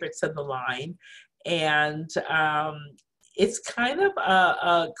my favorites in the line. And it's kind of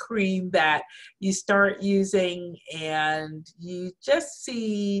a cream that you start using and you just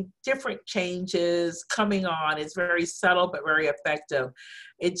see different changes coming on. It's very subtle but very effective.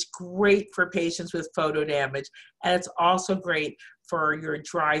 It's great for patients with photo damage, and it's also great for your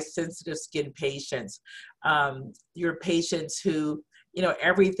dry, sensitive skin patients. Your patients who,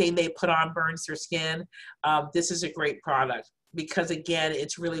 everything they put on burns their skin. This is a great product because, again,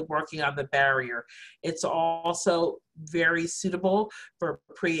 it's really working on the barrier. It's also very suitable for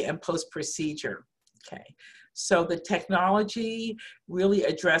pre and post procedure. Okay, so the technology really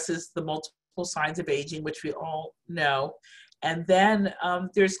addresses the multiple physical signs of aging, which we all know. And then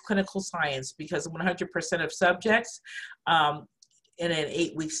there's clinical science, because 100% of subjects in an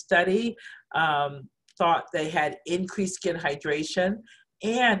 8-week study thought they had increased skin hydration.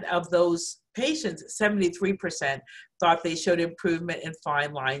 And of those patients, 73% thought they showed improvement in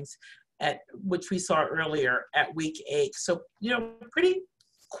fine lines, which we saw earlier at week 8. So, pretty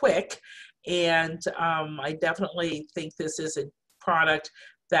quick. And I definitely think this is a product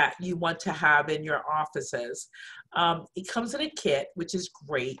that you want to have in your offices. It comes in a kit, which is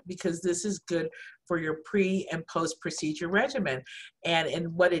great because this is good for your pre and post procedure regimen. And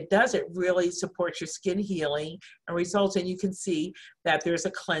what it does, it really supports your skin healing and results. And you can see that there's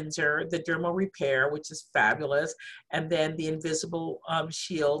a cleanser, the dermal repair, which is fabulous. And then the invisible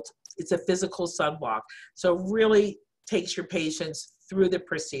shield. It's a physical sunblock. So really takes your patients through the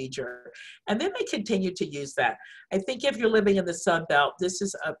procedure. And then they continue to use that. I think if you're living in the Sun Belt, this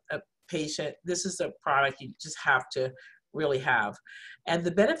is this is a product you just have to really have. And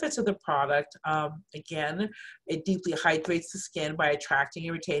the benefits of the product, again, it deeply hydrates the skin by attracting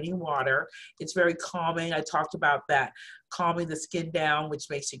and retaining water. It's very calming. I talked about that, calming the skin down, which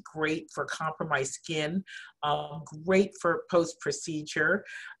makes it great for compromised skin, great for post-procedure,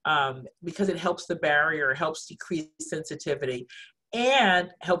 because it helps the barrier, helps decrease sensitivity,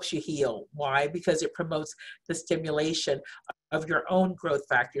 and helps you heal. Why? Because it promotes the stimulation of your own growth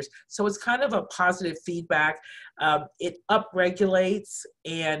factors. So it's kind of a positive feedback. It upregulates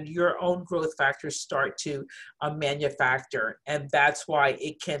and your own growth factors start to manufacture. And that's why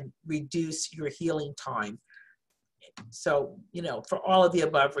it can reduce your healing time. So, for all of the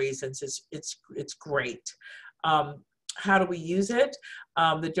above reasons, it's great. How do we use it?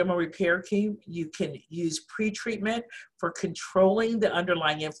 The dermal repair cream, you can use pre-treatment for controlling the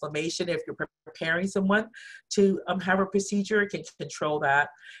underlying inflammation. If you're preparing someone to have a procedure, it can control that.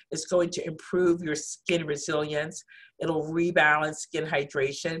 It's going to improve your skin resilience. It'll rebalance skin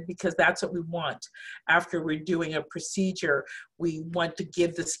hydration, because that's what we want. After we're doing a procedure, we want to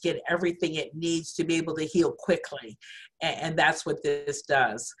give the skin everything it needs to be able to heal quickly. And that's what this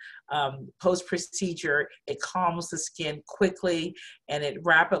does. Post-procedure, it calms the skin quickly, and it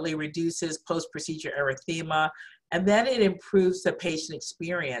rapidly reduces post-procedure erythema. And then it improves the patient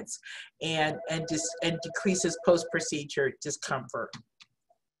experience and decreases post-procedure discomfort.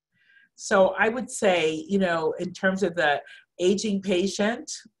 So I would say, in terms of the aging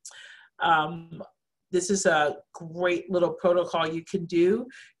patient, this is a great little protocol you can do.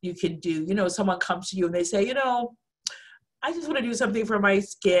 You can do, someone comes to you and they say, I just want to do something for my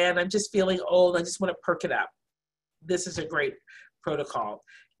skin. I'm just feeling old. I just want to perk it up. This is a great protocol.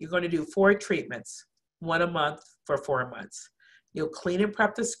 You're going to do 4 treatments, 1 a month for 4 months. You'll clean and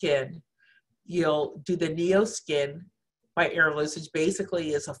prep the skin. You'll do the Neo Skin by Aerolase, which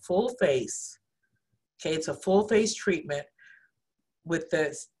basically is a full face. Okay, it's a full face treatment with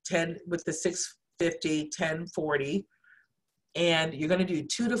the 650, 1040, and you're going to do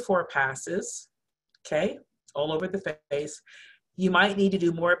 2 to 4 passes. Okay, all over the face. You might need to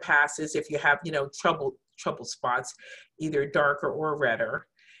do more passes if you have, trouble spots, either darker or redder.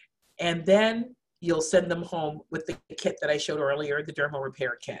 And then you'll send them home with the kit that I showed earlier, the dermal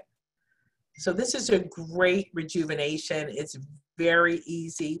repair kit. So this is a great rejuvenation. It's very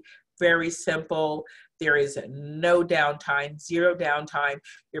easy, very simple. There is no downtime, 0 downtime.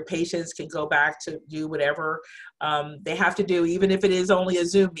 Your patients can go back to do whatever they have to do, even if it is only a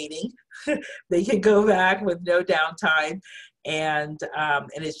Zoom meeting. They can go back with no downtime, and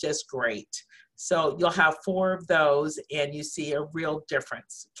it's just great. So you'll have 4 of those, and you see a real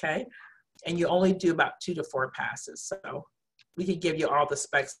difference, okay? And you only do about 2 to 4 passes. So we can give you all the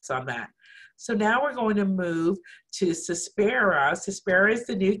specs on that. So now we're going to move to Cyspera. Cyspera is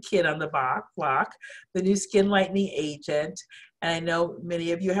the new kid on the block, the new skin lightening agent. And I know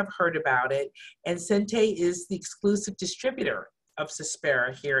many of you have heard about it. And Sente is the exclusive distributor of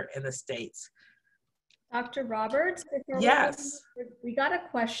Cyspera here in the States. Dr. Roberts? Yes. We got a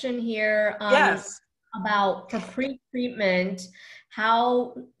question here. Yes. About for pre-treatment,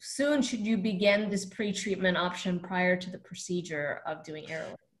 how soon should you begin this pre-treatment option prior to the procedure of doing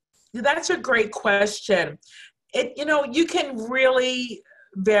Aerolase? That's a great question. You can really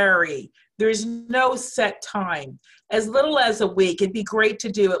vary. There's no set time. As little as a week. It'd be great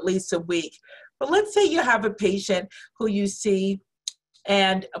to do at least a week. But let's say you have a patient who you see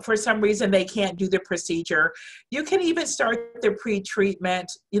and for some reason they can't do the procedure. You can even start the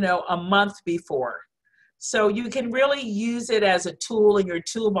pre-treatment, a month before. So you can really use it as a tool in your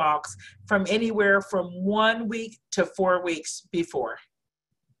toolbox from anywhere from 1 week to 4 weeks before.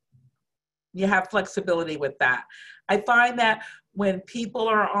 You have flexibility with that. I find that when people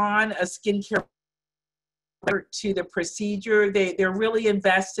are on a skincare to the procedure, they're really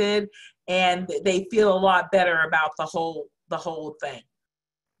invested and they feel a lot better about the whole thing.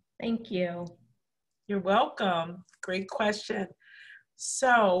 Thank you. You're welcome. Great question.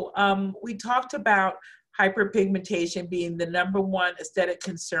 So we talked about hyperpigmentation being the #1 aesthetic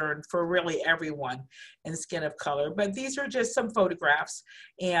concern for really everyone in skin of color. But these are just some photographs.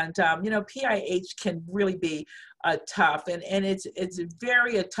 And, you know, PIH can really be tough. And it's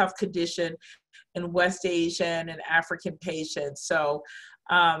a tough condition in West Asian and African patients. So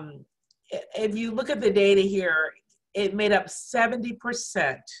if you look at the data here, it made up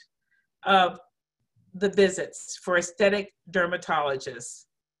 70% of the visits for aesthetic dermatologists,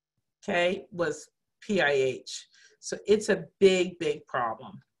 okay, was PIH. So it's a big, big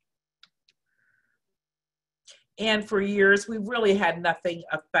problem. And for years, we really had nothing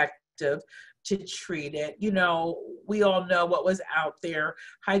effective to treat it. You know, we all know what was out there.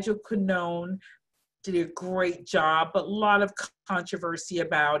 Hydroquinone did a great job, but a lot of controversy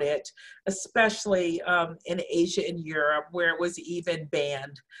about it, especially in Asia and Europe, where it was even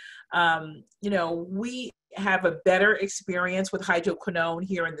banned. You know, we have a better experience with hydroquinone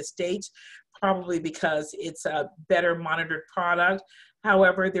here in the States, probably because it's a better monitored product.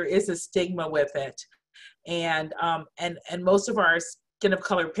 However, there is a stigma with it. And most of our skin of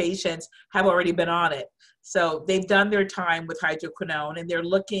color patients have already been on it. So they've done their time with hydroquinone and they're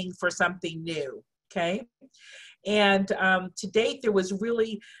looking for something new, okay? And to date, there was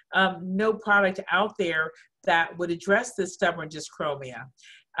really no product out there that would address this stubborn dyschromia.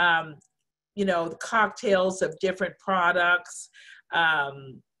 You know, the cocktails of different products,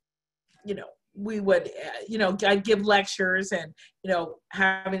 you know, we would, you know, I'd give lectures and, you know,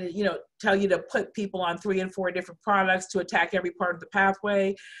 having to, you know, tell you to put people on 3 and 4 different products to attack every part of the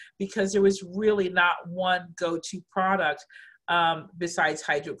pathway, because there was really not one go-to product besides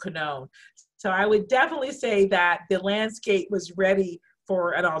hydroquinone. So I would definitely say that the landscape was ready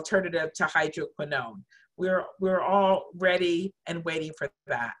for an alternative to hydroquinone. We're all ready and waiting for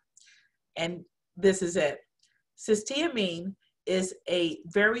that. And this is it. Cysteamine is a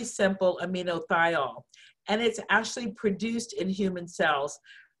very simple aminothiol, and it's actually produced in human cells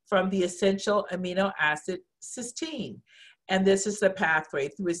from the essential amino acid cysteine. And this is the pathway.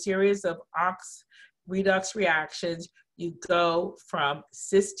 Through a series of OX redox reactions, you go from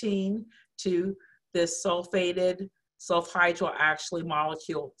cysteine to this sulfated sulfhydryl actually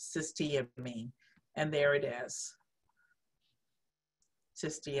molecule cysteamine. And there it is,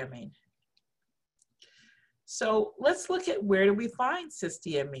 cysteamine. So let's look at where do we find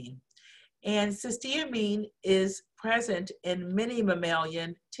cysteamine. And cysteamine is present in many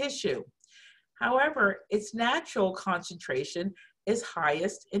mammalian tissue. However, its natural concentration is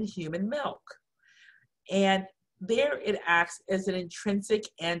highest in human milk. And there it acts as an intrinsic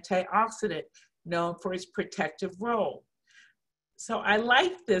antioxidant known for its protective role. So I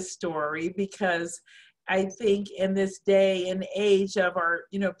like this story because I think in this day and age of our,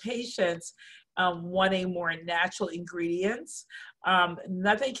 you know, patients wanting more natural ingredients,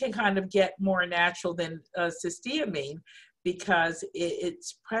 nothing can kind of get more natural than cysteamine, because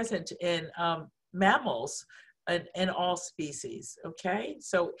it's present in mammals and all species, okay?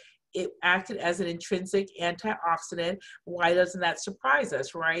 So it acted as an intrinsic antioxidant. Why doesn't that surprise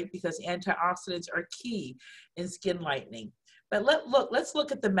us, right? Because antioxidants are key in skin lightening. But let's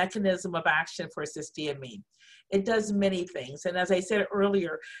look at the mechanism of action for cysteamine. It does many things. And as I said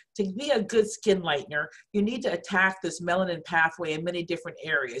earlier, to be a good skin lightener, you need to attack this melanin pathway in many different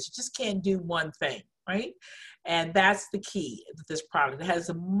areas. You just can't do one thing, right? And that's the key with this product. It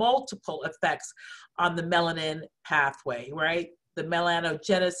has multiple effects on the melanin pathway, right? The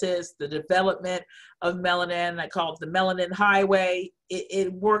melanogenesis, the development of melanin, I call it the melanin highway.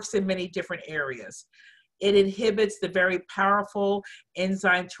 It works in many different areas. It inhibits the very powerful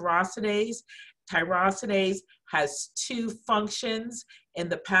enzyme tyrosinase. Tyrosinase has 2 functions in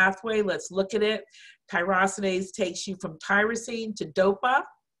the pathway. Let's look at it. Tyrosinase takes you from tyrosine to dopa,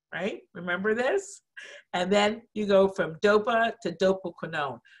 right? Remember this? And then you go from dopa to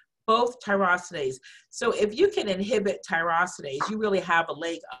dopaquinone, both tyrosinase. So if you can inhibit tyrosinase, you really have a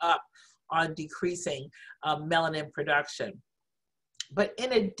leg up on decreasing melanin production. But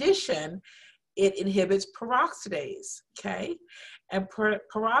in addition, it inhibits peroxidase, okay? And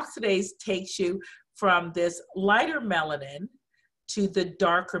peroxidase takes you from this lighter melanin to the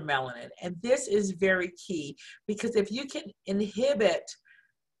darker melanin. And this is very key, because if you can inhibit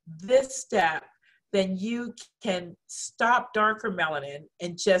this step, then you can stop darker melanin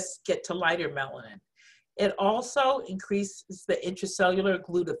and just get to lighter melanin. It also increases the intracellular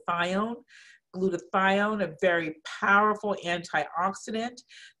glutathione glutathione, a very powerful antioxidant.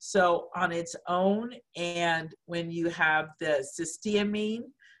 So on its own, and when you have the cysteamine,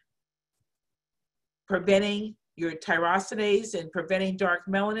 preventing your tyrosinase and preventing dark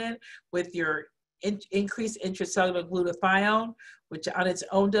melanin with your increased intracellular glutathione, which on its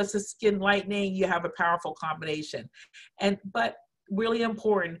own does the skin lightening, you have a powerful combination. But really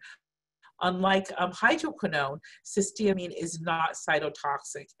important, unlike hydroquinone, cysteamine is not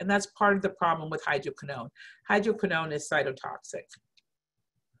cytotoxic. And that's part of the problem with hydroquinone. Hydroquinone is cytotoxic.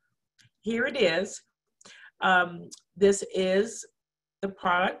 Here it is. This is the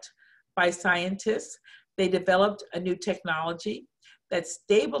product by scientists. They developed a new technology that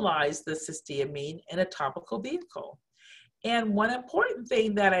stabilized the cysteamine in a topical vehicle. And one important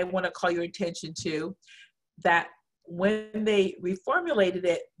thing that I want to call your attention to, that when they reformulated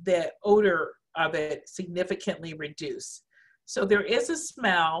it, the odor of it significantly reduced. So there is a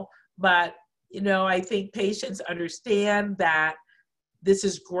smell, but I think patients understand that this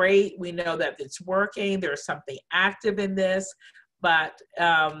is great. We know that it's working. There's something active in this, but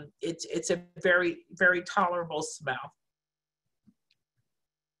it's a very, very tolerable smell.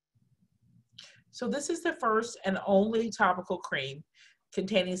 So this is the first and only topical cream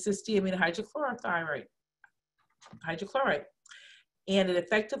containing cysteamine hydrochloride, and it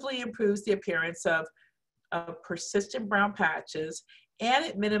effectively improves the appearance of persistent brown patches, and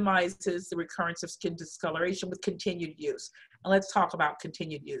it minimizes the recurrence of skin discoloration with continued use. And let's talk about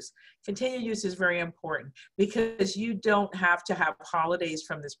continued use. Continued use is very important because you don't have to have holidays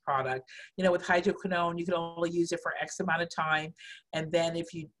from this product. With hydroquinone, you can only use it for X amount of time. And then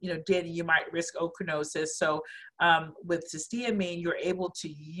if you did, you might risk ochronosis. So with cysteamine, you're able to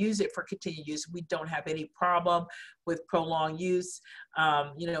use it for continued use. We don't have any problem with prolonged use,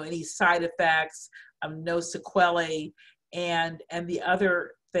 any side effects, no sequelae. And the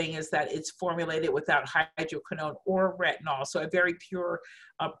other thing is that it's formulated without hydroquinone or retinol. So a very pure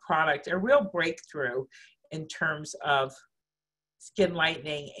product, a real breakthrough in terms of skin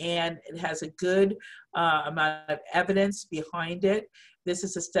lightening. And it has a good amount of evidence behind it. This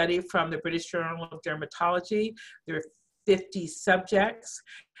is a study from the British Journal of Dermatology. There are 50 subjects.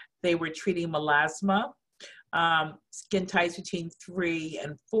 They were treating melasma, skin types between 3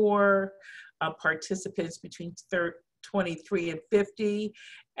 and 4, participants between 23 and 50,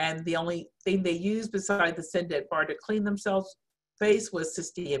 and the only thing they used besides the Sente bar to clean themselves face was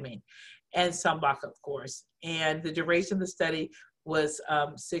cysteamine and sunblock, of course. And the duration of the study was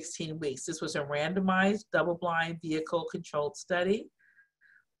 16 weeks. This was a randomized, double-blind, vehicle-controlled study.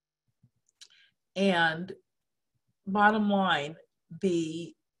 And bottom line,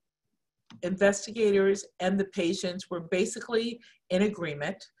 the investigators and the patients were basically in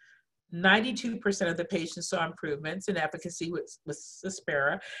agreement. 92% of the patients saw improvements in efficacy with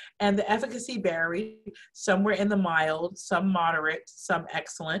Cyspera, and the efficacy varied, somewhere in the mild, some moderate, some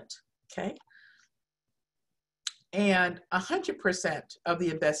excellent, okay? And 100% of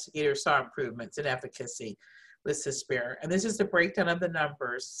the investigators saw improvements in efficacy with Cyspera. And this is the breakdown of the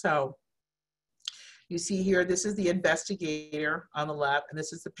numbers. So you see here, this is the investigator on the left, and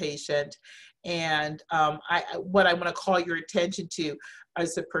this is the patient. And what I want to call your attention to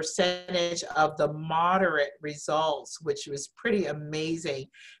is the percentage of the moderate results, which was pretty amazing.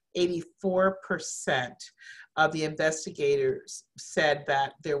 84% of the investigators said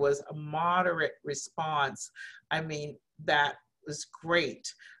that there was a moderate response. I mean, that was great.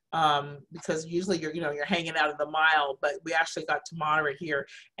 Because usually you're hanging out in the mild, but we actually got to moderate here,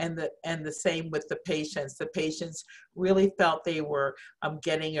 and the same with the patients. The patients really felt they were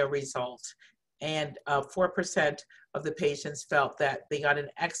getting a result, and 4% of the patients felt that they got an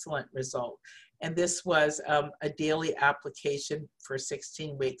excellent result. And this was a daily application for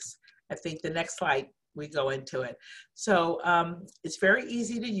 16 weeks. I think the next slide we go into it. So it's very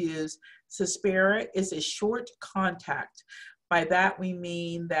easy to use. Cyspera is a short contact. By that, we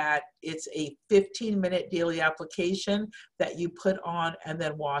mean that it's a 15-minute daily application that you put on and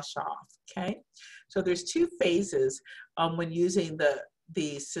then wash off, okay? So there's 2 phases when using the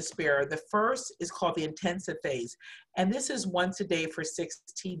Cyspera. The first is called the intensive phase, and this is once a day for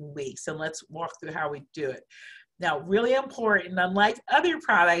 16 weeks, and let's walk through how we do it. Now, really important, unlike other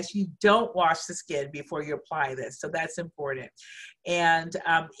products, you don't wash the skin before you apply this. So that's important. And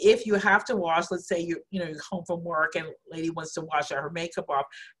if you have to wash, let's say you're home from work and lady wants to wash her makeup off,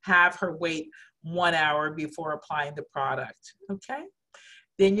 have her wait 1 hour before applying the product, okay?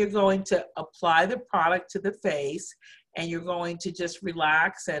 Then you're going to apply the product to the face, and you're going to just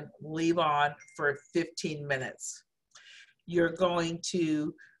relax and leave on for 15 minutes. You're going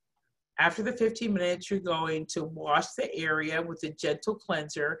to, After the 15 minutes, you're going to wash the area with a gentle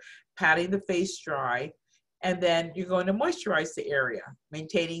cleanser, patting the face dry, and then you're going to moisturize the area,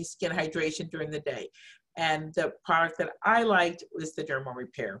 maintaining skin hydration during the day. And the product that I liked was the Dermal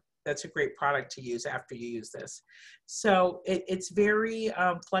Repair. That's a great product to use after you use this. So it's very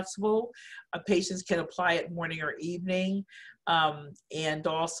flexible. Patients can apply it morning or evening. And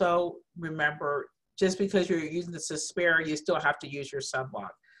also remember, just because you're using the Cyspera, you still have to use your sunblock.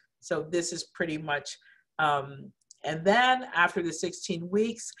 So this is pretty much, and then after the 16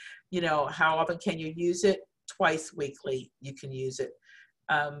 weeks, you know, how often can you use it? Twice weekly, you can use it.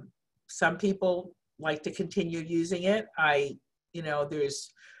 Some people like to continue using it. You know,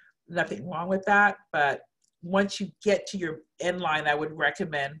 there's nothing wrong with that, but once you get to your end line, I would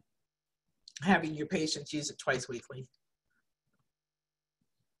recommend having your patients use it twice weekly.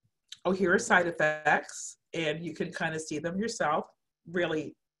 Oh, here are side effects, and you can kind of see them yourself.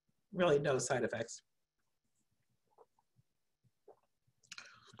 Really no side effects.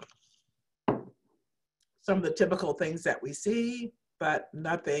 Some of the typical things that we see, but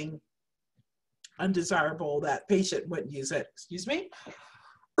nothing undesirable that patient wouldn't use it. Excuse me.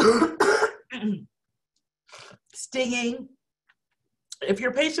 Stinging. If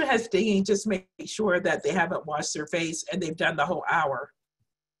your patient has stinging, just make sure that they haven't washed their face and they've done the whole hour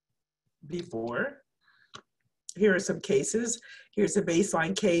before. Here are some cases. Here's a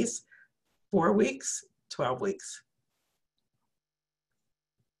baseline case, 4 weeks, 12 weeks.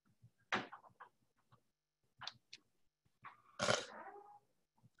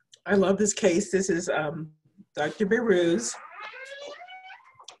 I love this case. This is Dr. Beru's.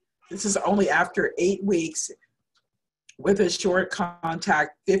 This is only after 8 weeks with a short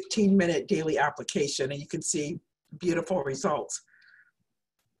contact, 15-minute daily application, and you can see beautiful results.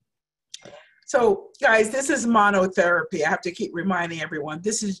 So guys, this is monotherapy. I have to keep reminding everyone,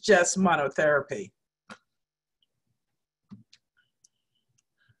 this is just monotherapy.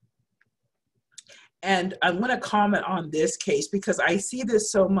 And I'm going to comment on this case because I see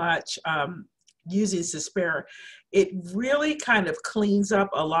this so much using Cyspera. It really kind of cleans up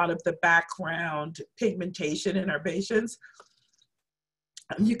a lot of the background pigmentation in our patients.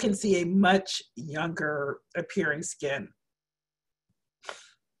 You can see a much younger appearing skin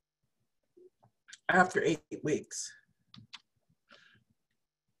after 8 weeks.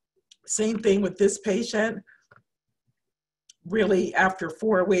 Same thing with this patient. Really, after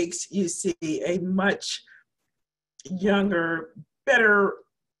 4 weeks, you see a much younger, better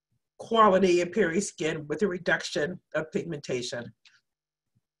quality appearing skin with a reduction of pigmentation.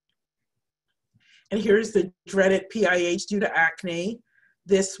 And here's the dreaded PIH due to acne.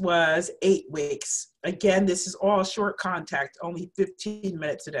 This was 8 weeks. Again, this is all short contact, only 15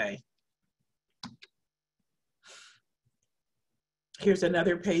 minutes a day. Here's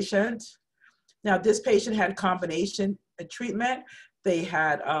another patient. Now, this patient had combination treatment. They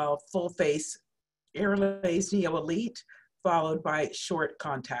had full face Aerolase Neo Elite followed by short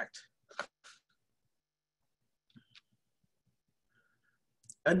contact.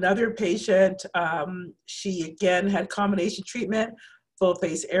 Another patient, she again had combination treatment, full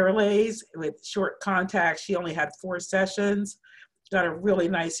face Aerolase with short contact. She only had 4 sessions, got a really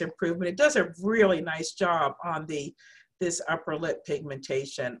nice improvement. It does a really nice job on this upper lip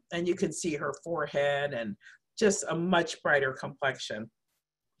pigmentation, and you can see her forehead and just a much brighter complexion.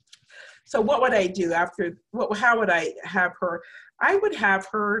 So what would I do after, how would I have her? I would have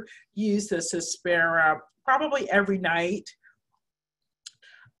her use the Cyspera probably every night.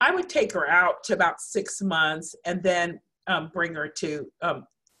 I would take her out to about 6 months and then bring her to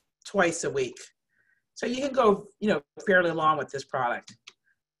twice a week. So you can go, you know, fairly long with this product.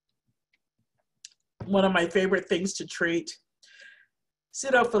 One of my favorite things to treat,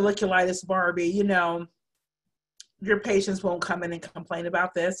 pseudofolliculitis Barbie. You know, your patients won't come in and complain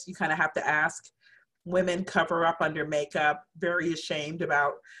about this. You kind of have to ask. Women cover up under makeup, very ashamed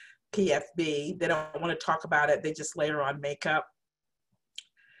about PFB. They don't want to talk about it. They just layer on makeup.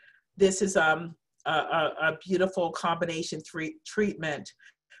 This is a beautiful combination treatment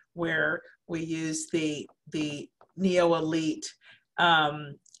where we use the Neo Elite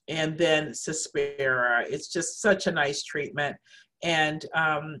and then Cyspera. It's just such a nice treatment. And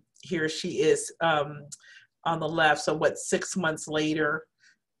here she is on the left. So what, 6 months later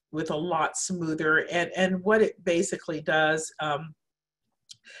with a lot smoother. And what it basically does,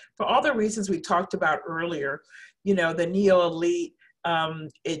 for all the reasons we talked about earlier, you know, the Neo Elite,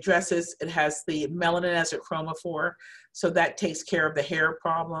 it has the melanin as a chromophore. So that takes care of the hair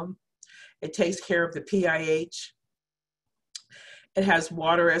problem. It takes care of the PIH. It has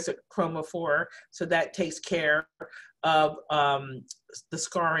water as a chromophore, so that takes care of the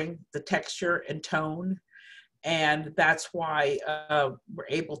scarring, the texture and tone. And that's why we're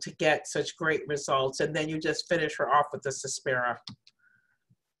able to get such great results. And then you just finish her off with the Cyspera.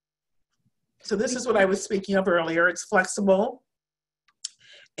 So this is what I was speaking of earlier. It's flexible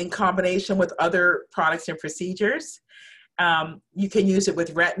in combination with other products and procedures. You can use it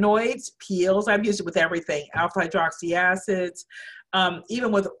with retinoids, peels. I've used it with everything, alpha hydroxy acids.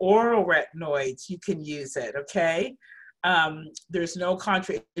 Even with oral retinoids, you can use it, okay? There's no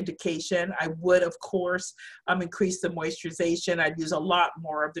contraindication. I would, of course, increase the moisturization. I'd use a lot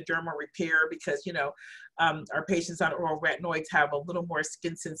more of the dermal repair because, you know, our patients on oral retinoids have a little more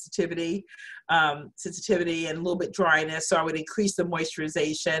skin sensitivity and a little bit dryness. So I would increase the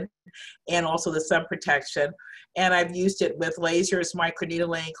moisturization and also the sun protection. And I've used it with lasers,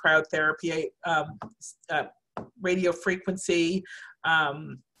 microneedling, cryotherapy, radio frequency.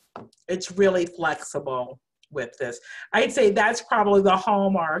 It's really flexible with this. I'd say that's probably the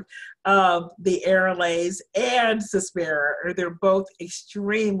hallmark of the Aerolase and Cyspera. They're both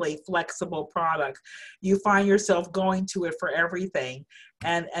extremely flexible products. You find yourself going to it for everything,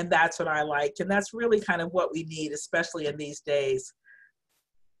 and that's what I like, and that's really kind of what we need, especially in these days.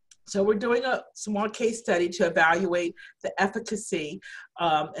 So we're doing a small case study to evaluate the efficacy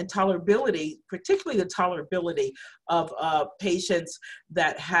and tolerability, particularly the tolerability of patients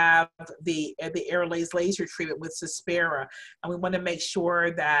that have the Aerolase laser treatment with Cyspera. And we want to make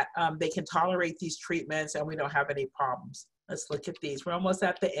sure that they can tolerate these treatments and we don't have any problems. Let's look at these. We're almost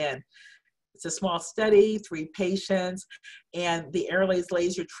at the end. It's a small study, 3 patients, and the Aerolase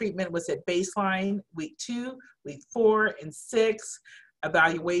laser treatment was at baseline, week 2, week 4, and 6.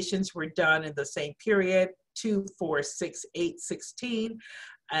 Evaluations were done in the same period, 2, 4, 6, 8, 16.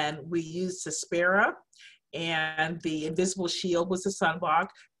 And we used Cyspera, and the invisible shield was the sunblock,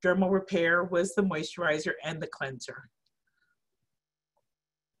 dermal repair was the moisturizer, and the cleanser.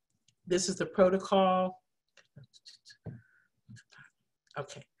 This is the protocol.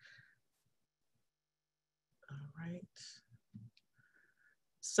 Okay. All right.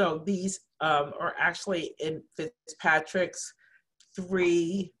 So these are actually in Fitzpatrick's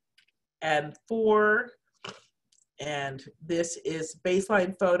 3 and 4, and this is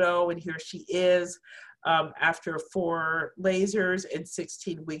baseline photo, and here she is after 4 lasers and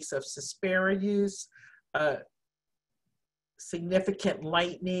 16 weeks of Cyspera use. Significant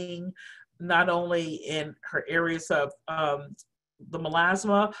lightening, not only in her areas of the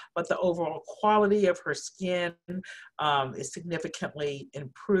melasma, but the overall quality of her skin is significantly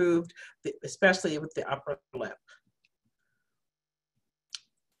improved, especially with the upper lip.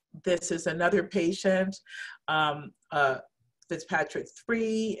 This is another patient, Fitzpatrick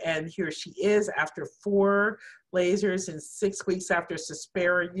 3, and here she is after 4 lasers and 6 weeks after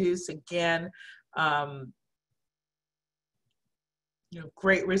Cyspera use. Again, you know,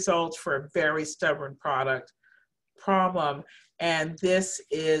 great results for a very stubborn problem. And this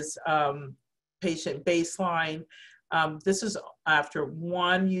is patient baseline. This is after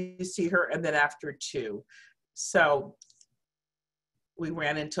 1, you see her, and then after 2. So we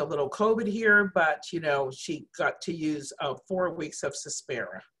ran into a little COVID here, but you know, she got to use 4 weeks of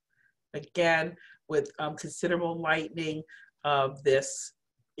Cyspera. Again, with considerable lightening of this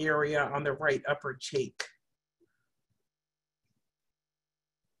area on the right upper cheek.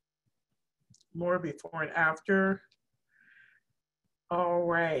 More before and after. All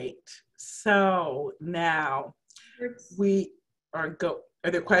right, so now we are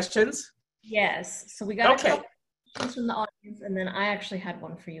are there questions? Yes, so we got okay. a couple questions from the audience, and then I actually had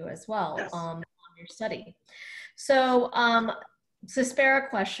one for you as well. Yes. On your study. So Cyspera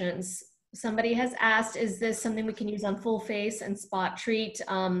questions. Somebody has asked, is this something we can use on full face and spot treat?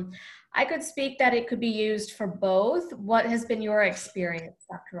 I could speak that it could be used for both. What has been your experience,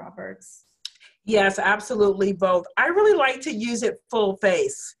 Dr. Roberts? Yes, absolutely both. I really like to use it full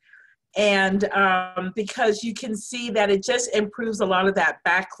face. And because you can see that it just improves a lot of that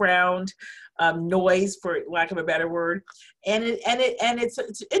background noise, for lack of a better word, and it's an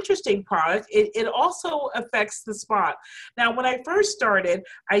interesting product. It also affects the spot. Now, when I first started,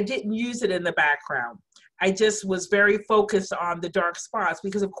 I didn't use it in the background. I just was very focused on the dark spots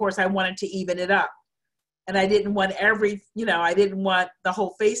because, of course, I wanted to even it up. And I didn't want I didn't want the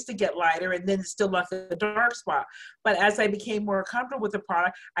whole face to get lighter and then it still left a dark spot. But as I became more comfortable with the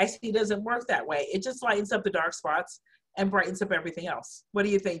product, I see it doesn't work that way. It just lightens up the dark spots and brightens up everything else. What do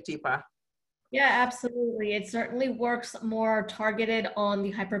you think, Deepa? Yeah, absolutely. It certainly works more targeted on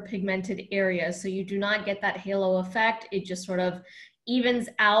the hyperpigmented areas. So you do not get that halo effect. It just sort of evens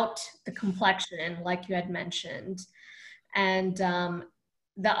out the complexion, like you had mentioned. And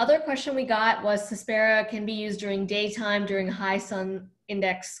The other question we got was Cyspera can be used during daytime, during high sun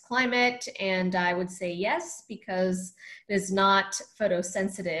index climate. And I would say yes, because it is not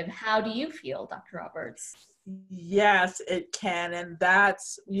photosensitive. How do you feel, Dr. Roberts? Yes, it can. And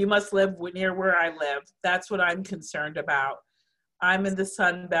that's, you must live near where I live. That's what I'm concerned about. I'm in the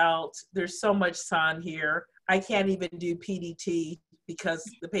sun belt. There's so much sun here. I can't even do PDT because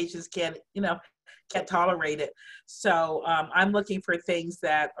the patients can't tolerate it. So I'm looking for things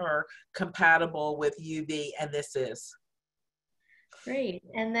that are compatible with UV, and this is. Great.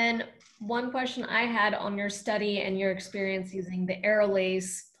 And then one question I had on your study and your experience using the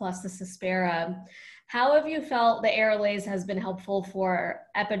Aerolase plus the Cyspera. How have you felt the Aerolase has been helpful for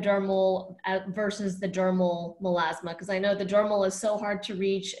epidermal versus the dermal melasma? Because I know the dermal is so hard to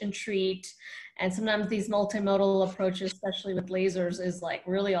reach and treat. And sometimes these multimodal approaches, especially with lasers, is like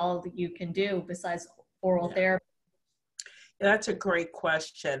really all that you can do besides oral therapy. Yeah, that's a great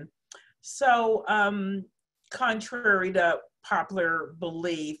question. So contrary to popular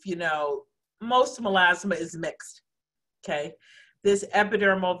belief, most melasma is mixed, okay? This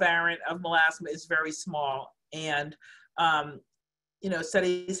epidermal variant of melasma is very small, and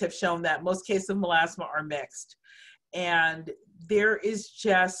studies have shown that most cases of melasma are mixed. And there is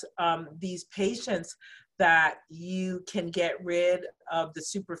just these patients that you can get rid of the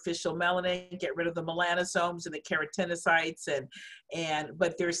superficial melanin, get rid of the melanosomes and the keratinocytes,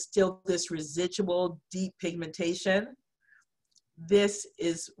 but there's still this residual deep pigmentation. This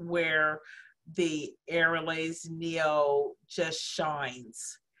is where the Aerolase Neo just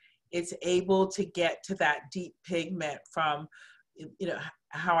shines. It's able to get to that deep pigment from,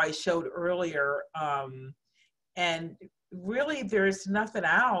 how I showed earlier. And really, there's nothing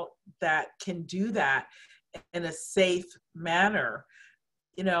out that can do that in a safe manner.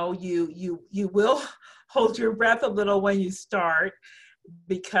 You will hold your breath a little when you start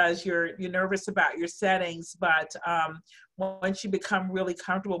because you're nervous about your settings, but once you become really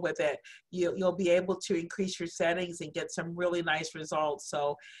comfortable with it, you'll be able to increase your settings and get some really nice results.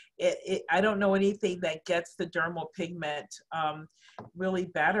 So I don't know anything that gets the dermal pigment really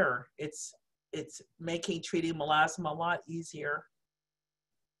better. It's making treating melasma a lot easier.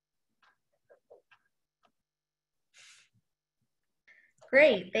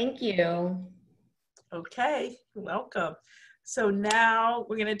 Great, thank you. Okay, you're welcome. So now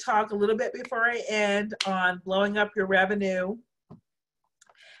we're going to talk a little bit before I end on blowing up your revenue.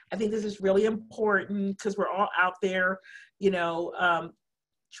 I think this is really important because we're all out there,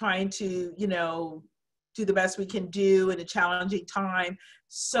 trying to, do the best we can do in a challenging time.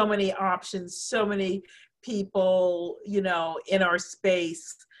 So many options, so many people, in our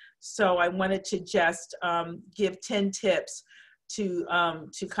space. So I wanted to just give 10 tips to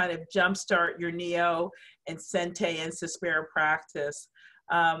kind of jumpstart your Neo and Sente and Cyspera practice.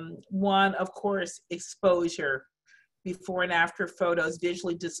 One, of course, exposure. Before and after photos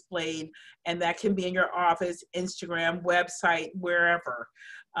visually displayed, and that can be in your office, Instagram, website, wherever.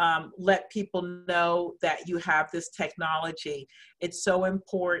 Let people know that you have this technology. It's so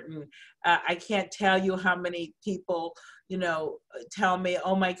important. I can't tell you how many people, tell me,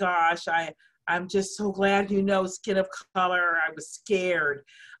 oh my gosh, I'm just so glad skin of color. I was scared.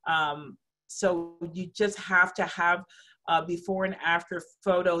 So you just have to have before and after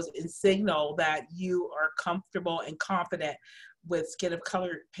photos and signal that you are comfortable and confident with skin of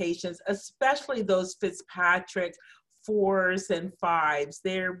color patients, especially those Fitzpatrick 4s and 5s.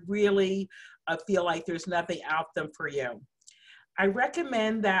 They really feel like there's nothing out them for you. I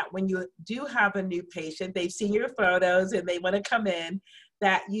recommend that when you do have a new patient, they've seen your photos and they want to come in,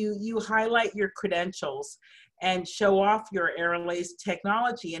 that you highlight your credentials and show off your Aerolase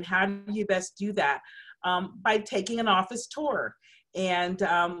technology. And how do you best do that? By taking an office tour. And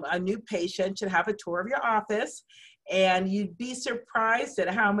a new patient should have a tour of your office, and you'd be surprised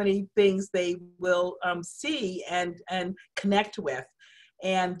at how many things they will see and connect with.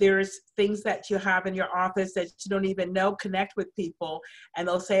 And there's things that you have in your office that you don't even know connect with people, and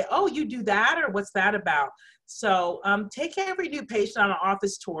they'll say, oh, you do that, or what's that about? So take every new patient on an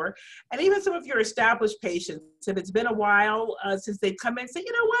office tour, and even some of your established patients, if it's been a while since they've come in, say,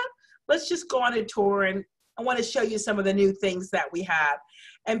 you know what? Let's just go on a tour, and I want to show you some of the new things that we have.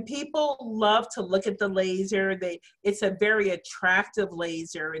 And people love to look at the laser. It's a very attractive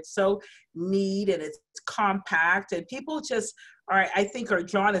laser. It's so neat and it's compact, and people just I think are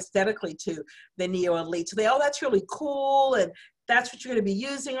drawn aesthetically to the Neo Elite. So oh, that's really cool, and that's what you're going to be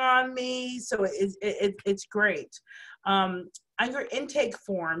using on me. So it's great. On your intake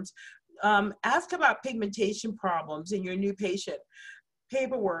forms, ask about pigmentation problems in your new patient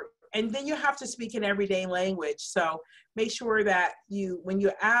paperwork. and then you have to speak in everyday language. So make sure that when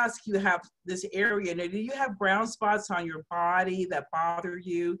you ask, you have this area. Now, do you have brown spots on your body that bother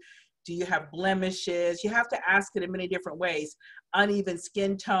you? Do you have blemishes? You have to ask it in many different ways. Uneven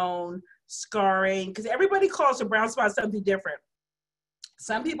skin tone, scarring, because everybody calls a brown spot something different.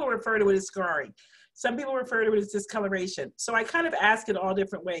 Some people refer to it as scarring. Some people refer to it as discoloration. So I kind of ask it all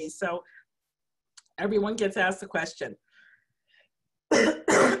different ways. So everyone gets asked the question.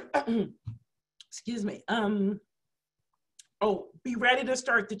 Excuse me. Oh, be ready to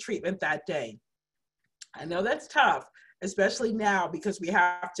start the treatment that day. I know that's tough, especially now because we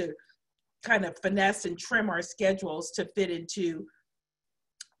have to kind of finesse and trim our schedules to fit into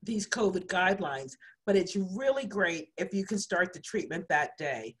these COVID guidelines, but it's really great if you can start the treatment that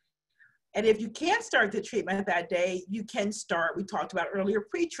day. And if you can't start the treatment that day, you can start, we talked about earlier,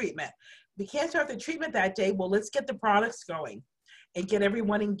 pre-treatment. If you can't start the treatment that day, well, let's get the products going and get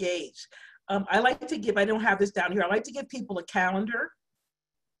everyone engaged. I like to give, I don't have this down here, I like to give people a calendar.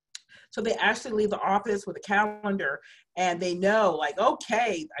 So they actually leave the office with a calendar and they know, like,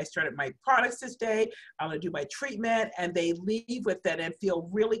 okay, I started my products this day, I'm gonna do my treatment, and they leave with it and feel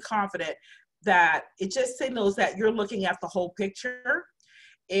really confident that it just signals that you're looking at the whole picture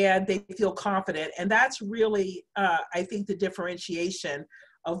and they feel confident. And that's really, I think, the differentiation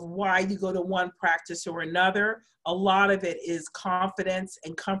of why you go to one practice or another. A lot of it is confidence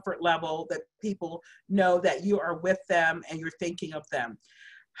and comfort level, that people know that you are with them and you're thinking of them.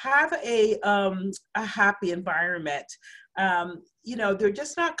 Have a happy environment. You know, they're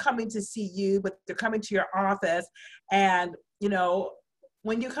just not coming to see you, but they're coming to your office. And, you know,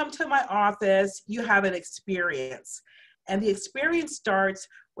 when you come to my office, you have an experience. And the experience starts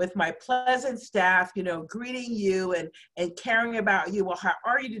with my pleasant staff, you know, greeting you and caring about you. Well, how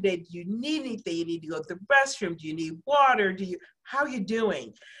are you today? Do you need anything? You need to go to the restroom? Do you need water? How are you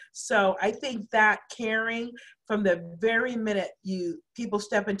doing? So I think that caring from the very minute people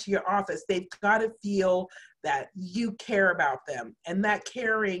step into your office, they've got to feel that you care about them. And that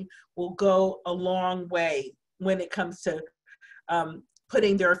caring will go a long way when it comes to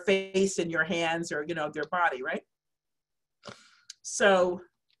putting their face in your hands or, you know, their body, right? So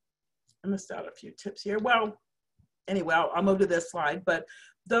I missed out a few tips here. Well, anyway, I'll move to this slide, but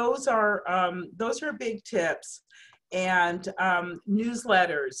those are big tips. And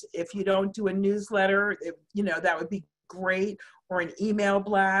newsletters, if you don't do a newsletter, you know, that would be great, or an email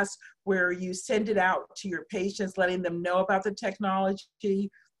blast where you send it out to your patients, letting them know about the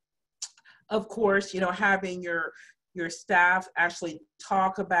technology. Of course, you know, having your staff actually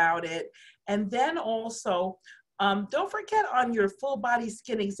talk about it. And then also, don't forget on your full body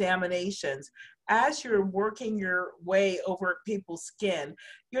skin examinations, as you're working your way over people's skin,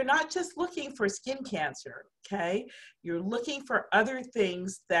 you're not just looking for skin cancer, okay? You're looking for other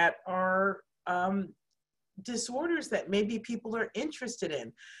things that are disorders that maybe people are interested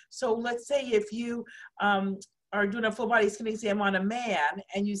in. So let's say if you are doing a full body skin exam on a man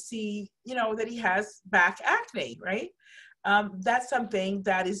and you see, you know, that he has back acne, right? That's something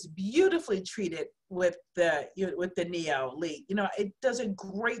that is beautifully treated with the Neo Elite. You know, it does a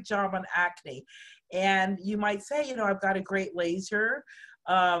great job on acne. And you might say, you know, I've got a great laser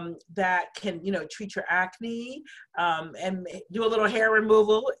that can, you know, treat your acne and do a little hair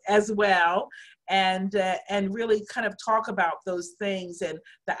removal as well. And really kind of talk about those things and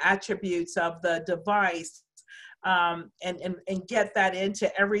the attributes of the device. And get that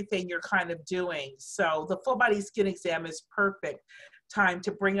into everything you're kind of doing. So the full body skin exam is perfect time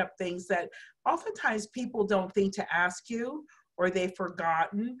to bring up things that oftentimes people don't think to ask you, or they've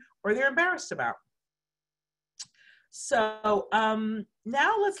forgotten, or they're embarrassed about. So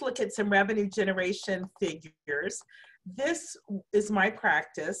now let's look at some revenue generation figures. This is my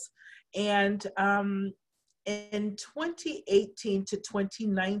practice. And in 2018 to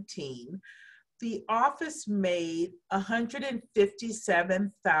 2019, the office made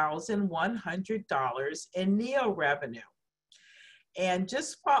 $157,100 in Neo revenue. And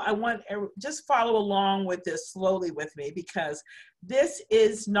just follow along with this slowly with me, because this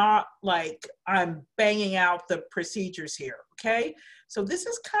is not like I'm banging out the procedures here, okay? So this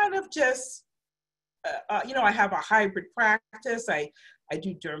is kind of just, you know, I have a hybrid practice. I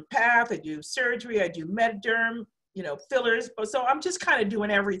do derm path, I do surgery, I do med derm, you know, fillers. So I'm just kind of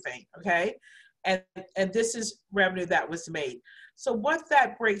doing everything, okay? And this is revenue that was made. So what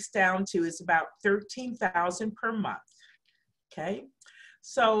that breaks down to is about $13,000 per month. Okay,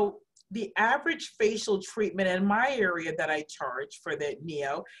 so the average facial treatment in my area that I charge for the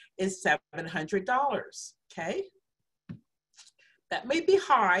Neo is $700. Okay, that may be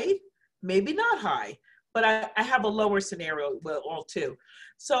high, maybe not high, but I have a lower scenario with all two.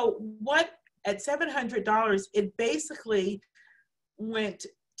 So what, at $700, it basically went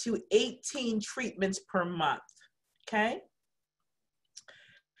to 18 treatments per month, okay?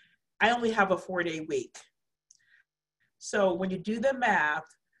 I only have a 4-day week. So when you do the math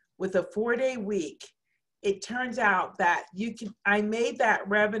with a 4-day week, it turns out that I made that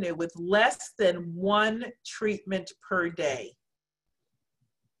revenue with less than 1 treatment per day.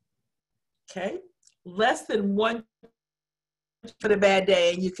 Okay? Less than 1 for the bad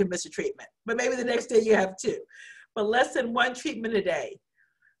day and you can miss a treatment. But maybe the next day you have 2. But less than 1 treatment a day.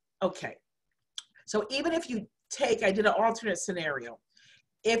 Okay. So even if you take, I did an alternate scenario.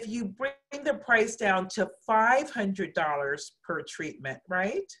 If you bring the price down to $500 per treatment,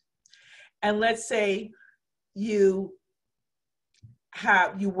 right? And let's say you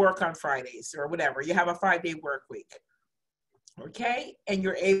work on Fridays or whatever, you have a 5-day work week, okay? And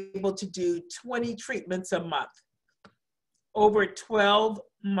you're able to do 20 treatments a month. Over a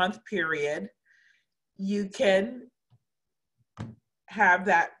 12-month period, you can have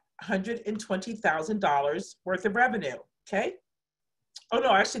that $120,000 worth of revenue, okay? Oh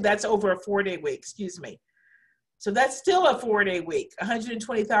no, actually that's over a 4-day week, excuse me. So that's still a 4-day week,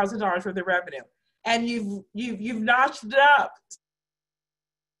 $120,000 worth of revenue. And you've notched it up.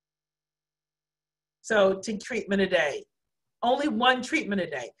 So to treatment a day, only 1 treatment a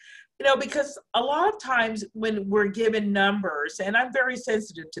day. You know, because a lot of times when we're given numbers, and I'm very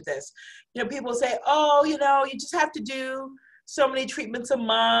sensitive to this, you know, people say, oh, you know, you just have to do so many treatments a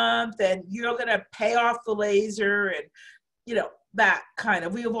month and you're gonna pay off the laser and, you know, that kind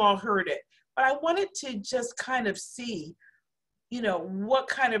of, we've all heard it. But I wanted to just kind of see, you know, what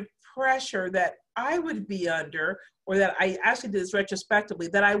kind of pressure that I would be under, or that I actually did this retrospectively,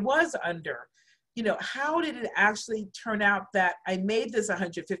 that I was under. You know, how did it actually turn out that I made this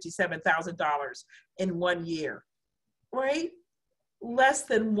 $157,000 in 1 year, right? Less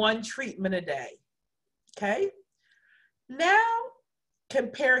than 1 treatment a day, okay? Now,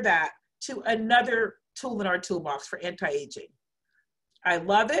 compare that to another tool in our toolbox for anti-aging. I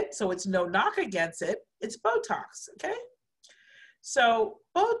love it, so it's no knock against it. It's Botox, okay? So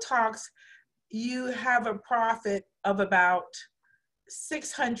Botox, you have a profit of about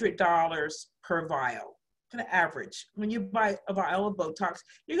 $600 per vial, kind of average. When you buy a vial of Botox,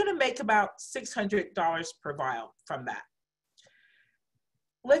 you're gonna make about $600 per vial from that.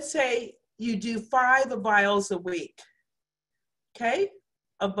 Let's say you do 5 vials a week, okay,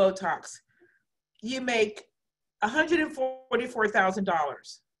 of Botox. You make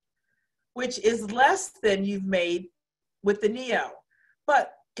 $144,000, which is less than you've made with the Neo.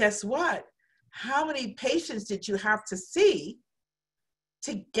 But guess what? How many patients did you have to see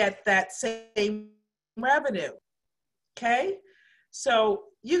to get that same revenue? Okay? So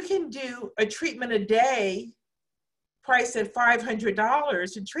you can do a treatment a day priced at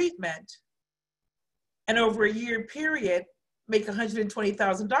 $500 a treatment, and over a year period, make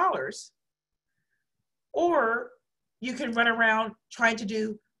 $120,000. Or you can run around trying to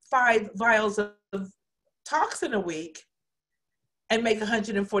do 5 vials of toxin a week and make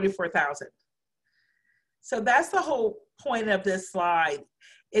 $144,000. So that's the whole point of this slide.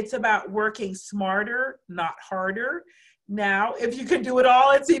 It's about working smarter, not harder. Now, if you can do it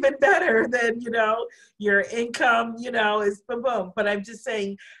all, it's even better. Then, you know, your income, you know, is boom, boom. But I'm just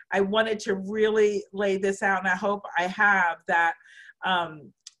saying, I wanted to really lay this out, and I hope I have that.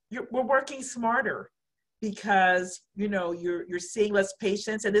 We're working smarter, because, you know, you're seeing less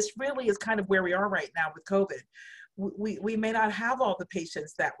patients, and this really is kind of where we are right now with COVID. We may not have all the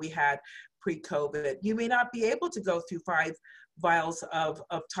patients that we had pre-COVID. You may not be able to go through 5 vials of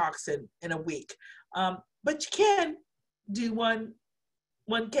toxin in a week, but you can do one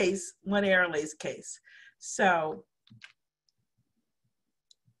case, one Aerolase case. So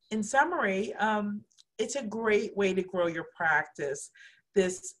in summary, it's a great way to grow your practice.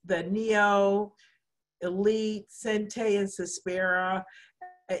 The Neo, Elite, Sente, and Cyspera,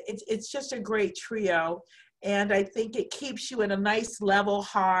 it's just a great trio. And I think it keeps you in a nice level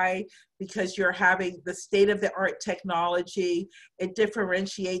high, because you're having the state-of-the-art technology. It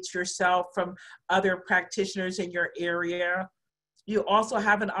differentiates yourself from other practitioners in your area. You also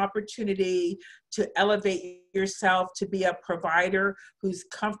have an opportunity to elevate yourself to be a provider who's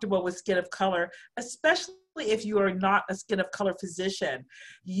comfortable with skin of color, especially if you are not a skin of color physician.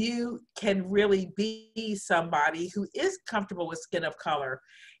 You can really be somebody who is comfortable with skin of color.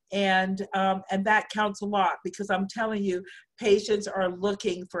 And that counts a lot, because I'm telling you, patients are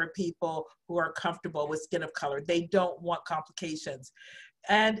looking for people who are comfortable with skin of color. They don't want complications.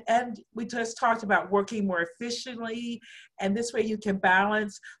 And we just talked about working more efficiently, and this way you can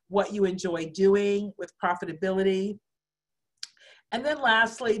balance what you enjoy doing with profitability. And then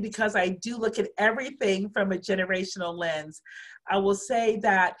lastly, because I do look at everything from a generational lens, I will say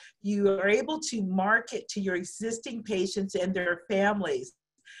that you are able to market to your existing patients and their families.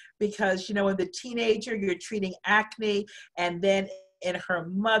 Because, you know, in the teenager, you're treating acne, and then in her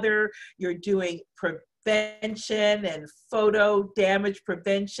mother, you're doing prevention and photo damage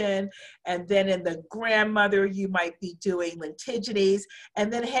prevention. And then in the grandmother, you might be doing lentigines.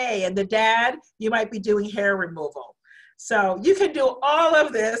 And then, hey, in the dad, you might be doing hair removal. So you can do all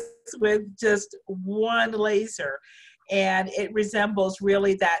of this with just one laser. And it resembles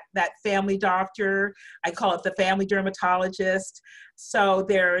really that family doctor. I call it the family dermatologist. So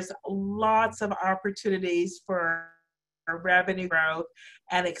there's lots of opportunities for revenue growth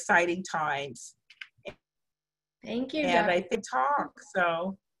and exciting times. Thank you, And Dr. I think talk.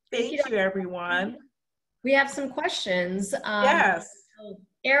 So thank you, everyone. We have some questions. Yes.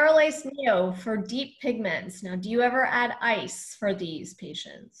 Aerolase Neo for deep pigments. Now, do you ever add ice for these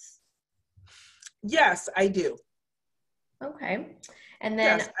patients? Yes, I do. Okay. And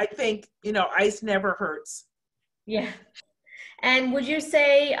then, yes, I think, you know, ice never hurts. Yeah. And would you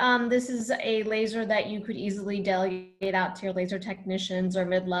say this is a laser that you could easily delegate out to your laser technicians or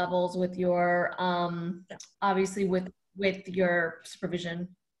mid-levels with your, obviously with your supervision?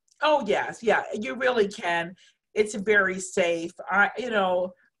 Oh, yes. Yeah, you really can. It's very safe. You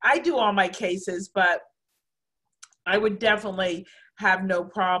know, I do all my cases, but I would definitely have no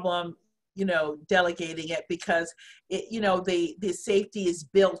problem, you know, delegating it, because it, you know, the safety is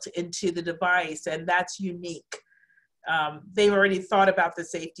built into the device, and that's unique. They've already thought about the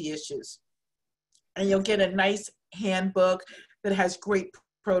safety issues, and you'll get a nice handbook that has great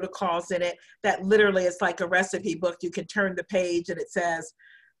protocols in it that literally is like a recipe book. You can turn the page and it says,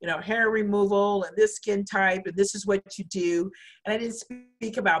 you know, hair removal and this skin type, and this is what you do. And I didn't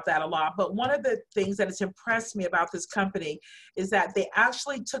speak about that a lot, but one of the things that has impressed me about this company is that they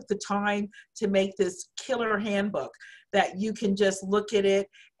actually took the time to make this killer handbook that you can just look at it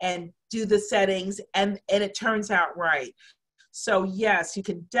and do the settings, and it turns out right. So yes, you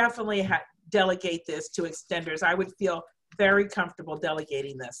can definitely delegate this to extenders. I would feel very comfortable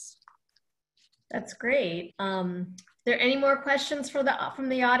delegating this. That's great. There any more questions from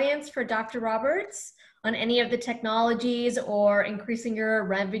the audience for Dr. Roberts on any of the technologies or increasing your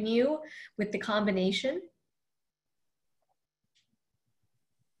revenue with the combination?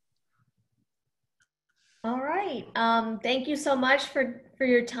 All right. Thank you so much for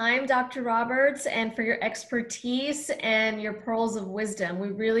your time, Dr. Roberts, and for your expertise and your pearls of wisdom. We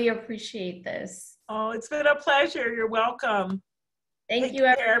really appreciate this. Oh, it's been a pleasure. You're welcome. Thank you,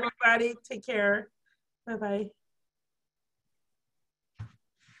 everybody. Take care. Bye-bye.